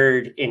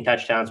 23rd in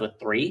touchdowns with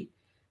 3.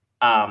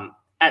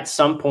 At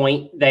some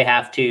point, they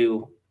have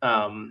to,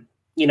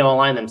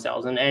 align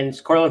themselves.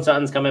 And Cortland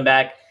Sutton's coming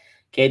back.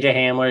 KJ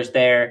Hamler's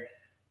there.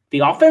 The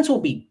offense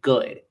will be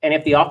good. And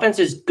if the offense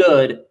is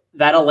good,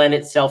 that'll lend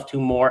itself to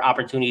more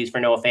opportunities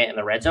for Noah Fant in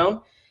the red zone.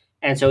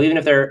 And so even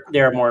if there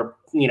are more,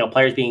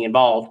 players being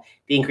involved,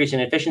 the increase in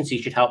efficiency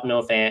should help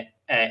Noah Fant,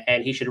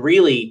 and he should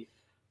really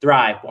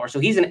thrive more. So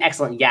he's an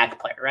excellent YAC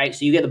player, right?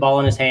 So you get the ball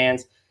in his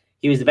hands.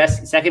 He was the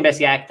second best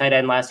YAC tight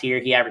end last year.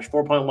 He averaged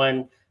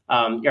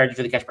 4.1 yards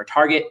for the catch per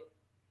target.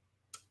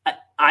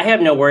 I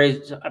have no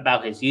worries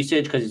about his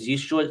usage, because his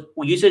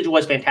usage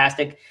was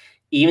fantastic,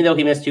 even though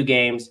he missed 2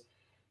 games.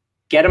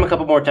 Get him a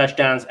couple more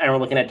touchdowns, and we're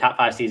looking at top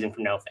 5 season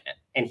from Noah Fant.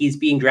 And he's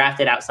being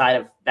drafted outside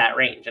of that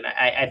range. And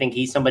I think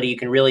he's somebody you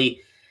can really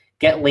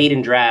get late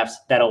in drafts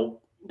that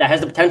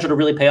has the potential to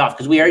really pay off,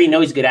 because we already know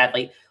he's a good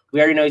athlete.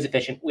 We already know he's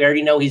efficient. We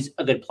already know he's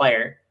a good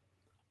player.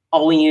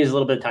 All we need is a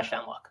little bit of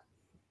touchdown luck.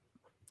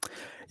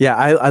 Yeah,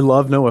 I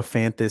love Noah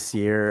Fant this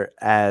year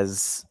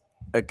as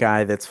a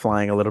guy that's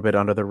flying a little bit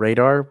under the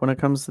radar when it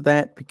comes to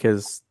that,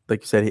 because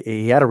like you said,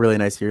 he had a really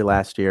nice year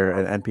last year,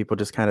 and people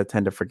just kind of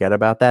tend to forget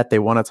about that. They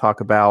want to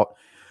talk about,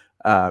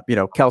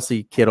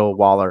 Kelsey, Kittle,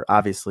 Waller,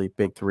 obviously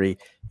big 3,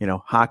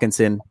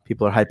 Hawkinson,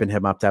 people are hyping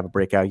him up to have a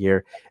breakout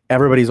year.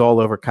 Everybody's all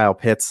over Kyle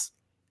Pitts.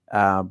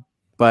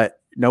 But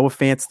Noah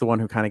Fant's the one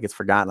who kind of gets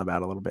forgotten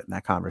about a little bit in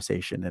that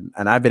conversation.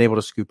 And I've been able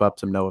to scoop up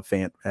some Noah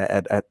Fant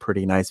at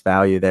pretty nice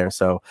value there.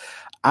 So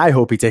I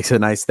hope he takes a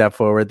nice step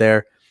forward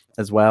there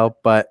as well.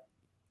 But,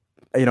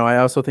 I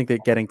also think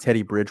that getting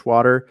Teddy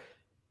Bridgewater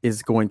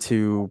is going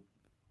to,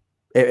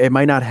 it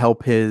might not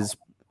help his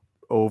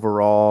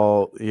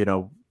overall,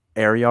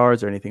 air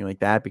yards or anything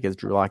like that, because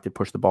Drew Lock did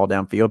push the ball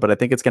downfield, but I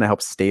think it's going to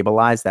help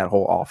stabilize that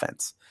whole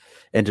offense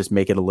and just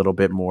make it a little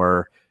bit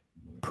more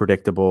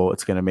predictable.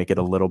 It's going to make it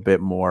a little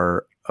bit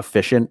more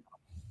efficient.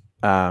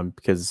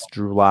 because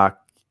Drew Lock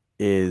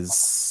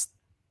is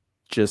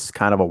just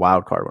kind of a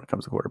wild card when it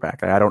comes to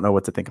quarterback. I don't know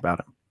what to think about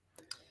him.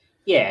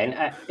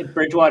 Yeah, and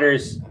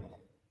Bridgewater's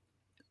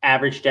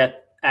average depth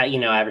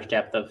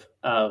of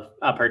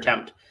per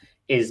attempt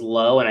is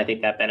low, and I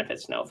think that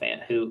benefits Snow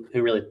fan, who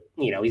really,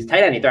 he's a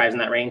tight end. He thrives in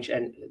that range,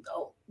 and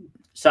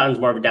Sutton's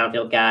more of a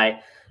downfield guy,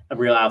 a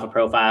real alpha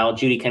profile.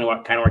 Judy can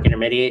work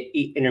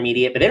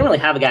intermediate, but they don't really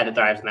have a guy that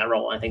thrives in that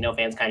role. And I think No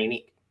Fan's kind of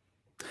unique.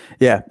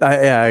 Yeah,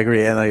 I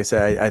agree. And like I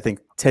said, I think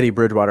Teddy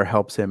Bridgewater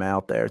helps him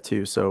out there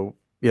too. So,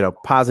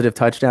 positive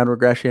touchdown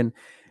regression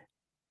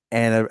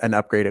and an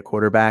upgrade at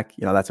quarterback,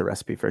 that's a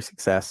recipe for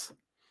success.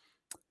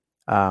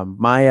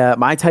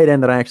 My tight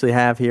end that I actually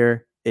have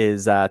here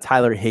is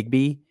Tyler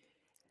Higbee.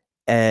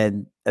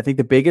 And I think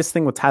the biggest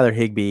thing with Tyler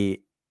Higbee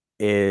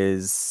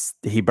is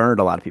he burned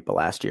a lot of people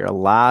last year. A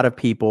lot of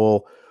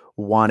people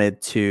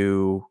wanted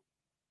to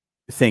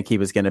think he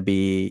was going to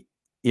be,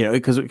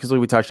 because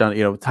we touched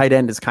on, tight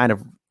end is kind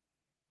of,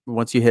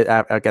 once you get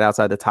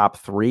outside the top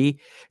 3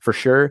 for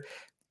sure.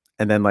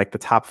 And then like the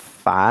top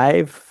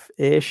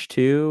 5-ish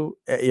too,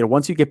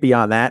 once you get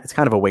beyond that, it's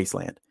kind of a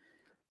wasteland.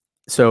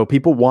 So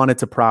people wanted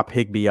to prop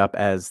Higbee up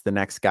as the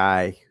next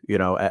guy,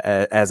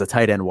 as a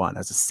tight end 1,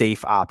 as a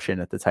safe option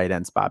at the tight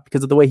end spot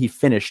because of the way he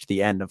finished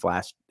the end of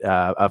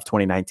of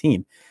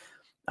 2019.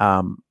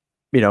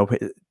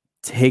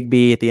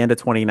 Higbee at the end of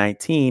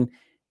 2019,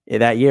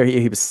 that year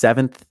he was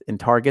 7th in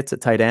targets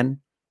at tight end.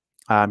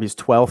 He was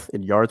 12th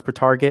in yards per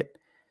target.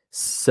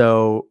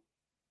 So,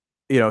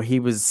 he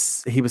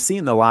was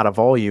seeing a lot of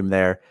volume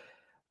there,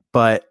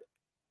 but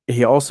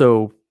he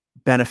also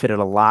benefited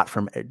a lot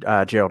from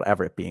Gerald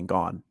Everett being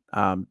gone.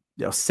 Tyler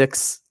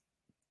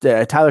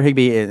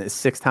Higbee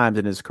 6 times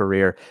in his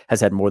career has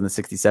had more than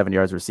 67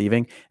 yards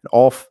receiving,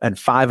 and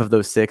 5 of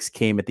those 6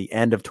 came at the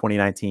end of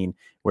 2019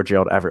 where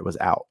Gerald Everett was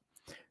out.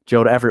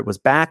 Gerald Everett was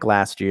back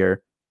last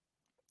year,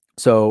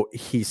 so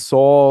he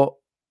saw,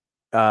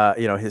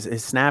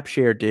 his snap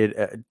share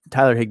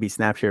Tyler Higbee's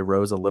snap share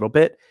rose a little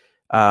bit,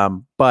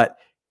 but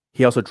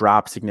he also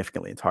dropped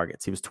significantly in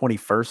targets. He was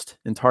 21st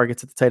in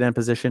targets at the tight end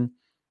position.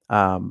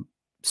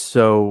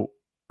 So,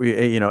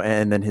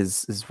 and then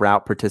his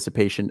route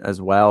participation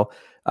as well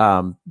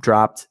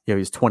dropped. He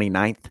was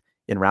 29th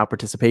in route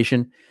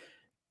participation.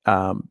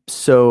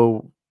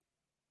 So,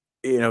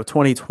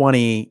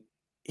 2020,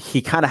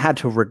 he kind of had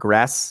to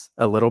regress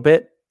a little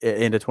bit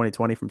into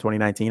 2020 from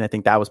 2019. I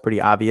think that was pretty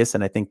obvious.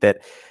 And I think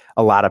that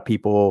a lot of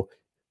people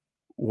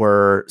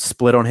were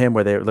split on him,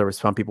 where there was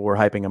some people were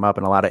hyping him up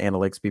and a lot of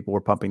analytics people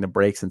were pumping the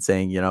brakes and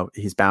saying,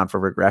 he's bound for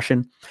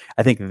regression.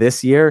 I think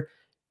this year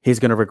he's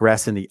going to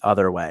regress in the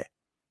other way.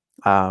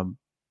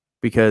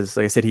 Because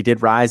like I said, he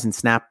did rise in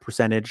snap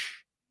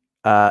percentage,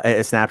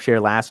 snap share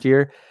last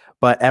year,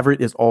 but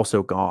Everett is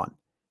also gone.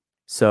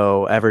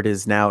 So Everett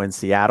is now in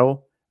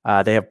Seattle.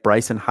 They have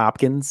Bryson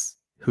Hopkins,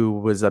 who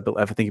was,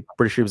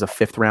 pretty sure he was a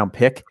 5th round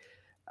pick.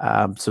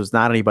 So it's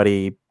not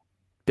anybody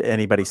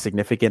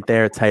significant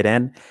there at tight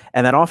end.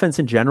 And that offense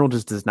in general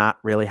just does not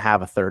really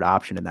have a third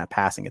option in that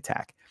passing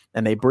attack.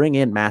 And they bring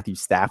in Matthew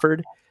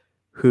Stafford,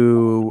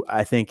 who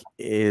I think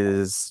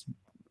is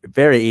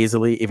very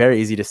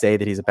easy to say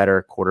that he's a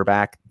better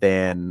quarterback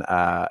than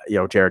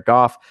Jared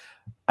Goff.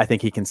 I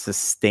think he can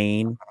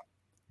sustain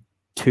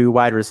 2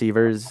 wide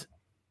receivers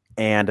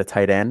and a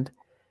tight end.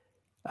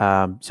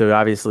 So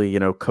obviously,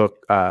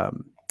 Cook,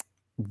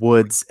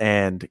 Woods,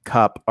 and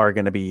Kupp are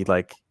going to be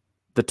like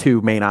the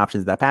 2 main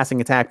options of that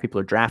passing attack.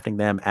 People are drafting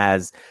them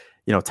as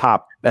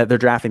top. They're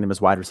drafting them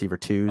as wide receiver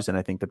 2s, and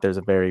I think that there's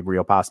a very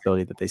real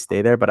possibility that they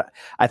stay there. But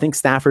I think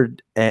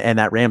Stafford and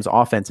that Rams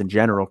offense in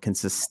general can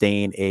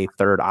sustain a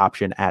third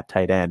option at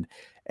tight end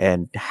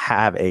and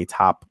have a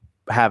top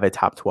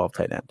 12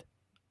 tight end.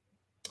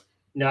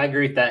 No, I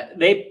agree with that.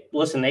 They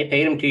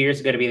paid him 2 years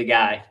ago to be the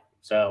guy,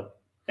 so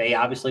they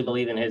obviously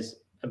believe in his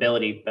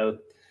ability both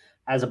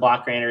as a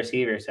blocker and a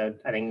receiver. So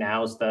I think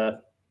now's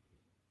the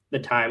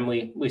time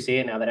we see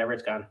it now that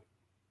Everett's gone.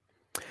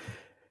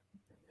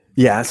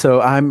 Yeah,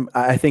 so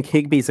I think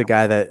Higbee's a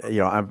guy that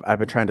I've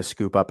been trying to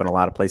scoop up in a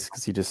lot of places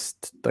because he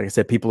just, like I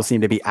said, people seem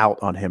to be out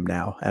on him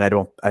now,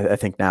 and I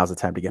think now's the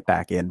time to get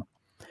back in.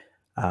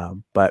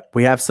 But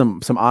we have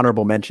some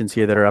honorable mentions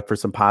here that are up for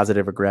some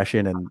positive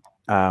regression,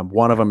 and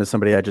one of them is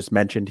somebody I just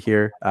mentioned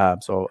here.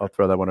 So I'll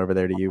throw that one over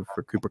there to you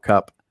for Cooper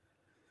Kupp.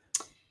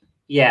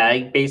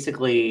 Yeah,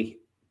 basically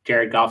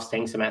Jared Goff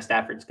stinks and Matt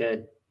Stafford's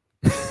good.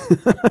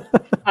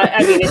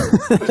 I mean,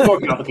 it's more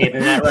complicated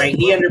than that, right?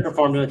 He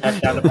underperformed in the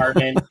touchdown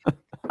department.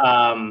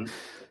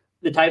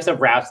 The types of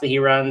routes that he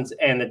runs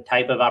and the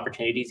type of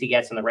opportunities he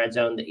gets in the red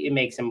zone, it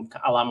makes him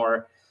a lot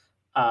more.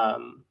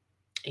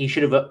 He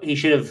should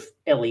have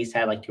at least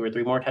had like 2 or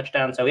 3 more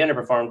touchdowns. So he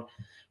underperformed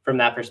from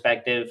that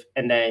perspective.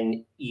 And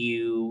then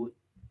he's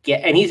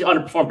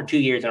underperformed for 2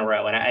 years in a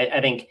row. And I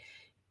think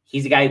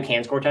he's a guy who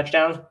can score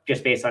touchdowns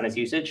just based on his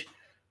usage.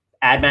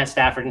 Add Matt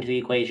Stafford into the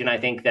equation. I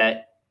think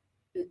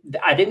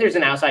there's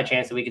an outside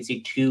chance that we could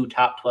see 2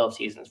 top 12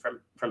 seasons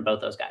from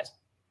both those guys,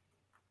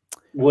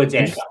 Woods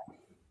and Kupp.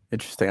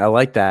 Interesting. I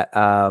like that.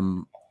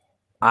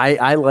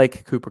 I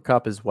like Cooper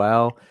Kupp as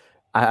well.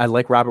 I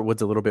like Robert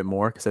Woods a little bit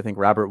more because I think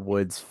Robert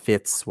Woods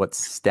fits what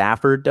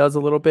Stafford does a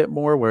little bit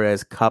more,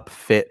 whereas Kupp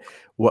fit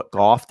what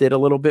Goff did a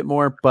little bit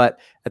more. But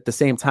at the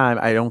same time,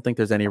 I don't think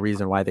there's any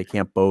reason why they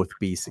can't both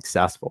be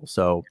successful.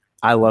 So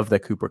I love the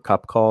Cooper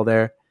Kupp call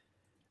there.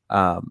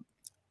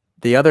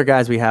 The other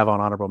guys we have on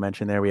honorable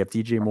mention there, we have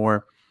DJ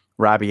Moore,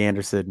 Robbie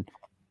Anderson,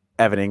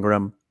 Evan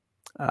Ingram.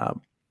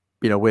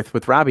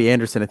 With Robbie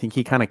Anderson, I think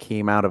he kind of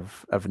came out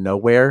of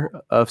nowhere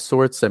of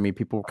sorts. I mean,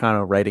 people were kind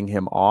of writing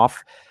him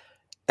off.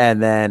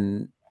 And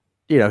then,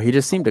 he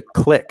just seemed to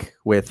click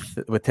with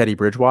Teddy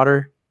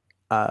Bridgewater.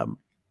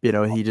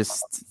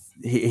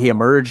 He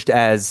emerged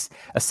as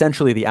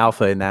essentially the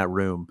alpha in that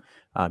room.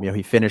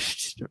 He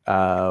finished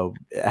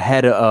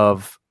ahead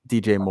of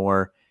DJ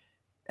Moore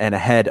and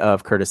ahead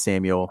of Curtis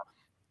Samuel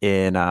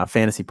in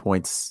fantasy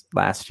points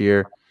last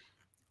year.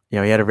 He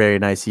had a very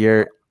nice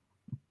year,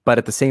 but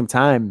at the same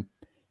time,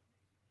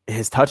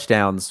 his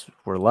touchdowns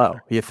were low.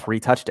 He had 3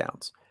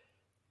 touchdowns.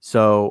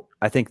 So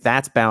I think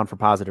that's bound for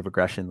positive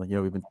regression.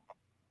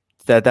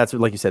 That's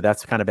like you said,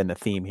 that's kind of been the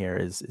theme here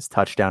is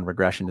touchdown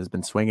regression has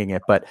been swinging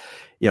it. But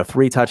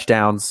 3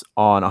 touchdowns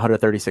on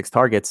 136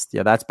 targets,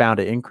 that's bound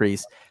to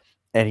increase.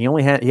 And he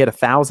had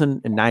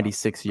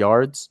 1,096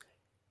 yards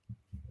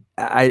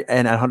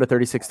and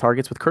 136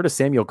 targets with Curtis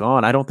Samuel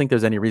gone. I don't think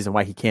there's any reason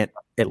why he can't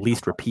at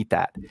least repeat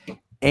that.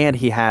 And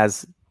he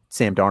has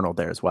Sam Darnold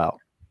there as well,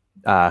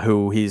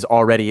 who he's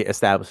already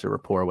established a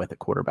rapport with at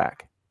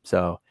quarterback.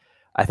 So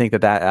I think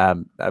that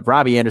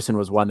Robbie Anderson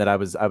was one that I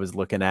was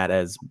looking at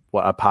as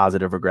a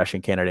positive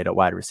regression candidate at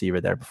wide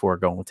receiver there before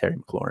going with Terry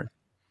McLaurin.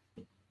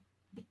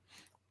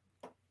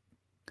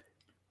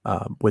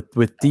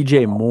 With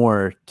DJ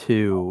Moore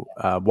too,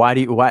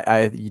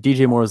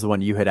 DJ Moore was the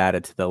one you had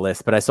added to the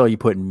list, but I saw you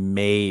put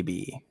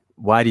maybe.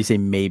 Why do you say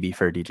maybe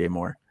for DJ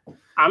Moore?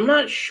 I'm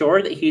not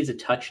sure that he's a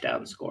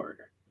touchdown scorer.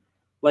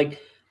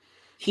 Like,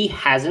 he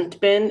hasn't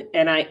been,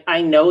 and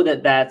I know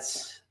that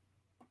that's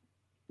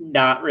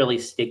not really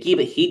sticky,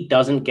 but he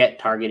doesn't get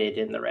targeted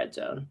in the red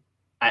zone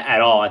at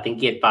all. I think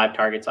he had 5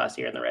 targets last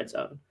year in the red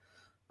zone.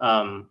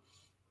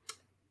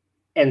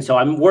 And so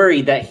I'm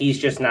worried that he's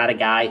just not a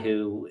guy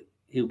who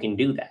can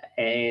do that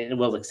and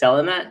will excel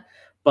in that.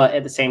 But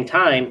at the same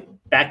time,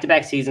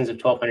 back-to-back seasons of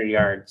 1,200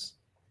 yards.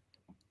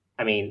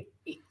 I mean,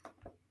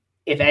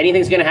 if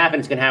anything's going to happen,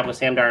 it's going to happen with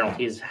Sam Darnold.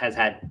 He has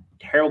had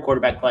terrible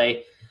quarterback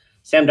play.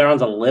 Sam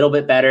Darnold's a little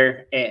bit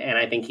better, and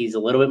I think he's a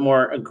little bit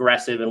more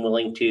aggressive and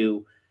willing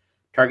to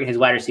target his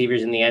wide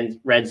receivers in the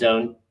red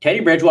zone.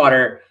 Teddy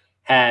Bridgewater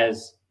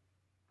has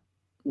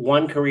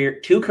 2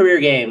 career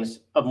games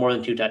of more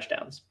than 2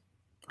 touchdowns.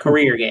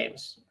 Career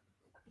games.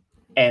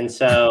 And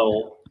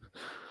so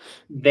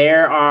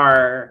there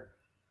are,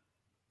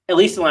 at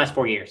least in the last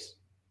 4 years.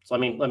 So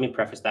let me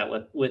preface that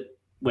with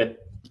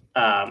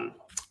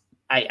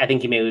I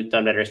think he may have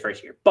done better his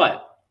first year.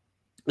 But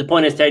the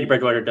point is Teddy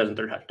Bridgewater doesn't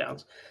throw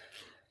touchdowns.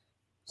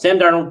 Sam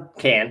Darnold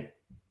can.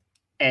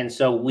 And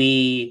so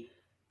we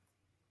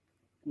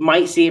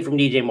might see it from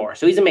DJ Moore.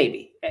 So he's a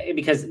maybe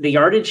because the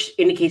yardage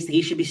indicates that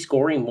he should be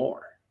scoring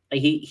more.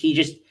 Like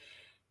he's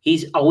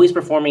always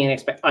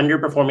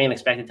underperforming and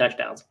expected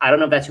touchdowns. I don't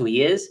know if that's who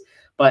he is,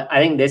 but I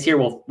think this year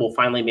we'll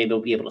finally maybe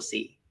be able to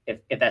see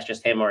if that's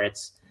just him or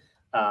it's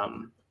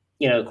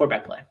the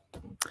quarterback play.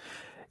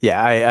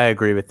 Yeah, I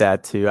agree with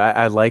that too.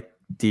 I like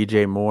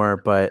DJ Moore,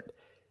 but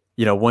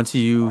once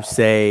you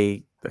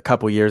say a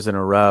couple years in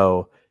a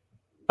row,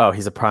 oh,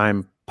 he's a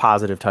prime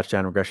positive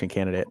touchdown regression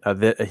candidate.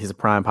 He's a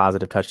prime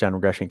positive touchdown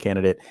regression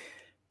candidate.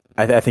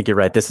 I think you're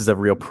right. This is a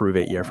real prove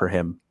it year for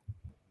him.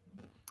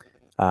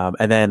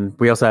 And then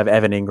we also have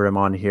Evan Ingram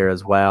on here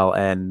as well.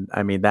 And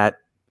I mean, that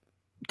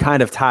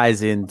kind of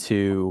ties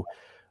into,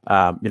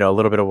 a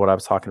little bit of what I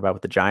was talking about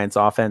with the Giants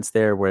offense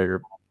there,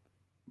 where,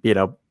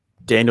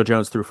 Daniel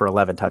Jones threw for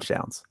 11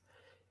 touchdowns.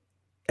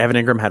 Evan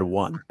Ingram had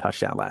 1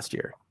 touchdown last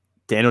year.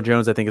 Daniel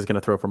Jones, I think, is going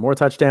to throw for more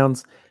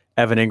touchdowns.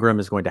 Evan Ingram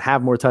is going to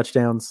have more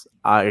touchdowns.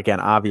 Again,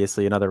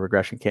 obviously another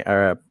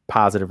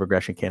positive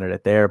regression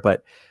candidate there,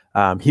 but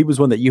he was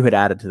one that you had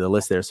added to the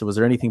list there. So was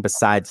there anything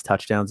besides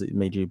touchdowns that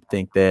made you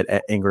think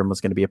that Ingram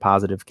was going to be a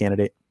positive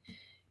candidate?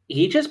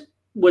 He just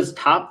was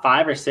top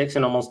 5 or 6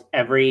 in almost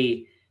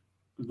every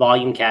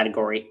volume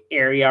category: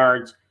 air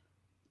yards,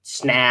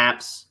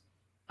 snaps,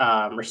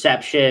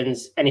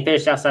 receptions, and he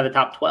finished outside the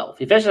top 12.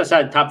 He finished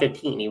outside the top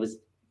 15. He was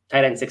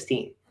tight end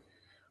 16.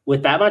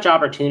 With that much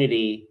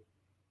opportunity,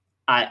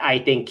 I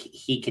think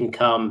he can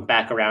come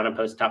back around and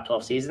post a top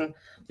 12 season.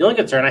 The only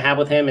concern I have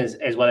with him is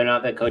whether or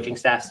not the coaching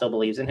staff still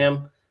believes in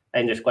him.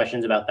 And there's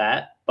questions about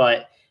that.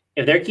 But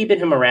if they're keeping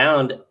him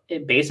around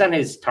based on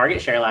his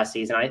target share last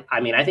season, I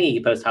think he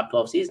could post top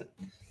 12 season.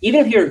 Even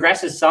if he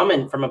regresses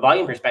some from a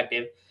volume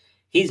perspective,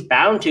 he's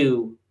bound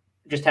to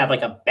just have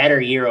like a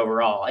better year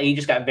overall. He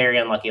just got very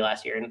unlucky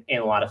last year in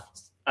a lot of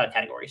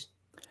categories.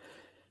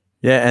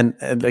 Yeah.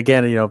 And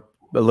again,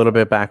 a little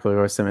bit back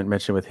what Simon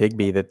mentioned with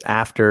Higbee, that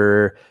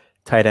after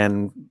tight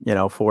end,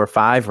 4 or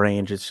 5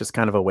 range, it's just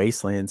kind of a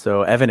wasteland.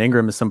 So Evan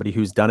Ingram is somebody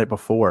who's done it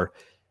before.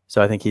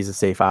 So I think he's a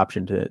safe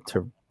option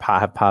to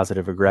have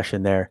positive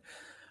regression there.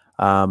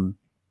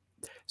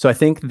 So I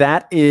think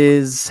that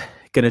is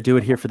going to do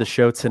it here for the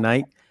show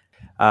tonight.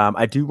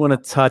 I do want to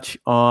touch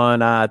on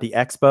the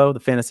expo, the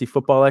Fantasy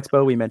Football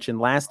Expo we mentioned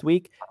last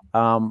week.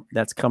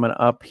 That's coming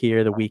up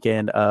here the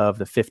weekend of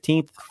the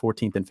 15th,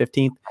 14th, and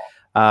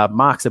 15th.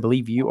 Mox, I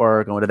believe you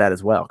are going to that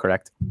as well,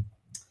 correct?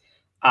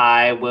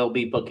 I will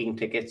be booking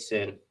tickets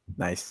soon.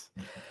 Nice.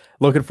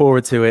 Looking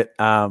forward to it.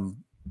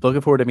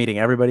 Looking forward to meeting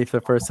everybody for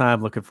the first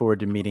time. Looking forward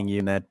to meeting you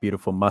in that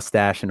beautiful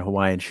mustache and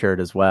Hawaiian shirt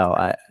as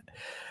well.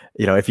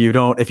 If you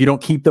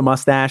don't keep the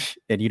mustache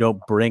and you don't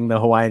bring the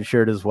Hawaiian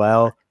shirt as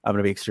well, I'm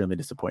going to be extremely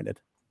disappointed.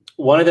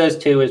 One of those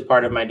two is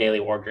part of my daily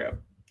wardrobe.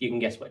 You can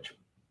guess which.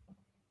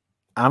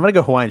 I'm going to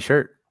go Hawaiian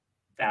shirt.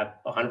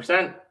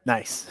 100%.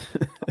 Nice.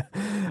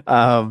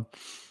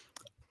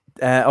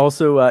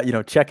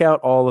 Also, check out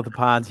all of the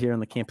pods here on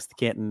the Campus to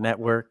Canton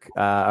network,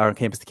 or on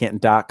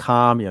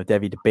campustocanton.com.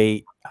 Devy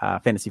Debate,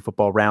 Fantasy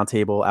Football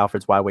Roundtable,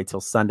 Alfred's Why Wait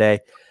Till Sunday.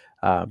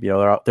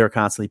 They're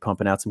constantly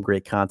pumping out some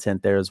great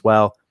content there as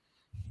well.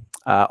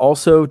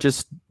 Also,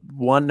 just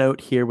one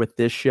note here with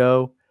this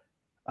show.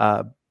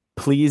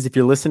 Please, if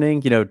you're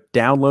listening,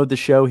 download the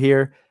show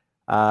here.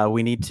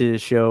 We need to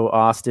show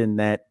Austin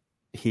that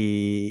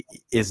he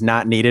is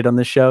not needed on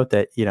the show,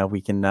 that,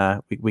 we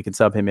can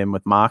sub him in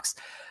with Mox.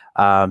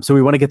 So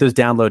we want to get those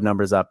download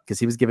numbers up, because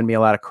he was giving me a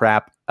lot of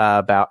crap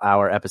about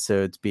our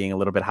episodes being a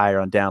little bit higher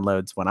on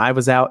downloads when I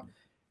was out.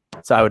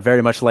 So I would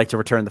very much like to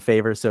return the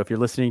favor. So if you're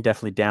listening,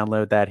 definitely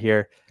download that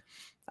here.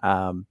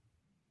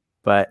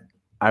 But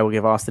I will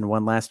give Austin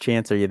one last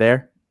chance. Are you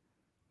there?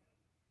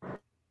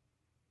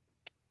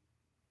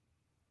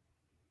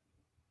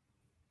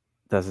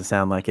 Doesn't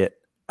sound like it.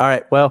 All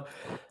right. Well,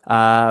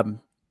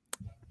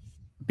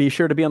 be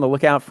sure to be on the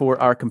lookout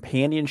for our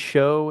companion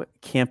show,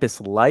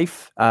 Campus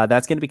Life.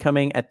 That's going to be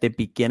coming at the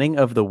beginning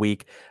of the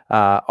week.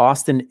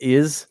 Austin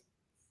is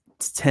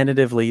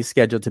tentatively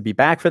scheduled to be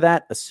back for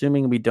that,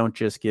 assuming we don't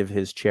just give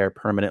his chair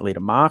permanently to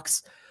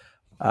Mox.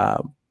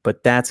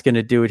 But that's going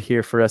to do it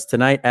here for us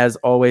tonight. As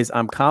always,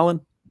 I'm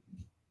Colin.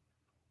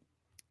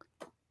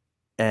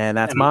 And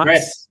that's Mox.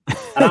 Chris.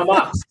 And I'm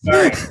Mox.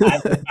 Sorry.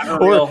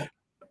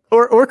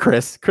 Or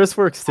Chris. Chris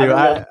works too.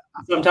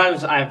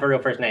 Sometimes I have a real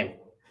first name.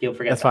 You'll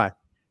forget. That's fine.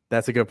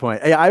 That's a good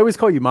point. I always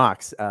call you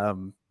Mox.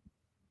 I've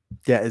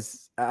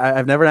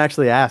never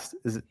actually asked.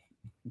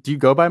 Do you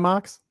go by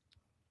Mox?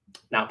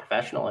 Not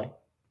professionally.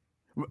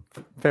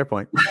 Fair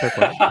point.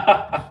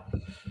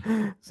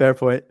 Fair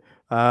point.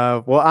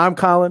 Well, I'm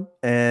Colin,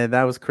 and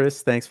that was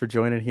Chris. Thanks for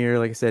joining here.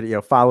 Like I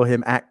said, follow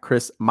him at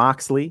Chris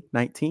Moxley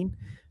 19.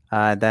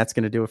 That's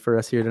going to do it for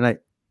us here tonight.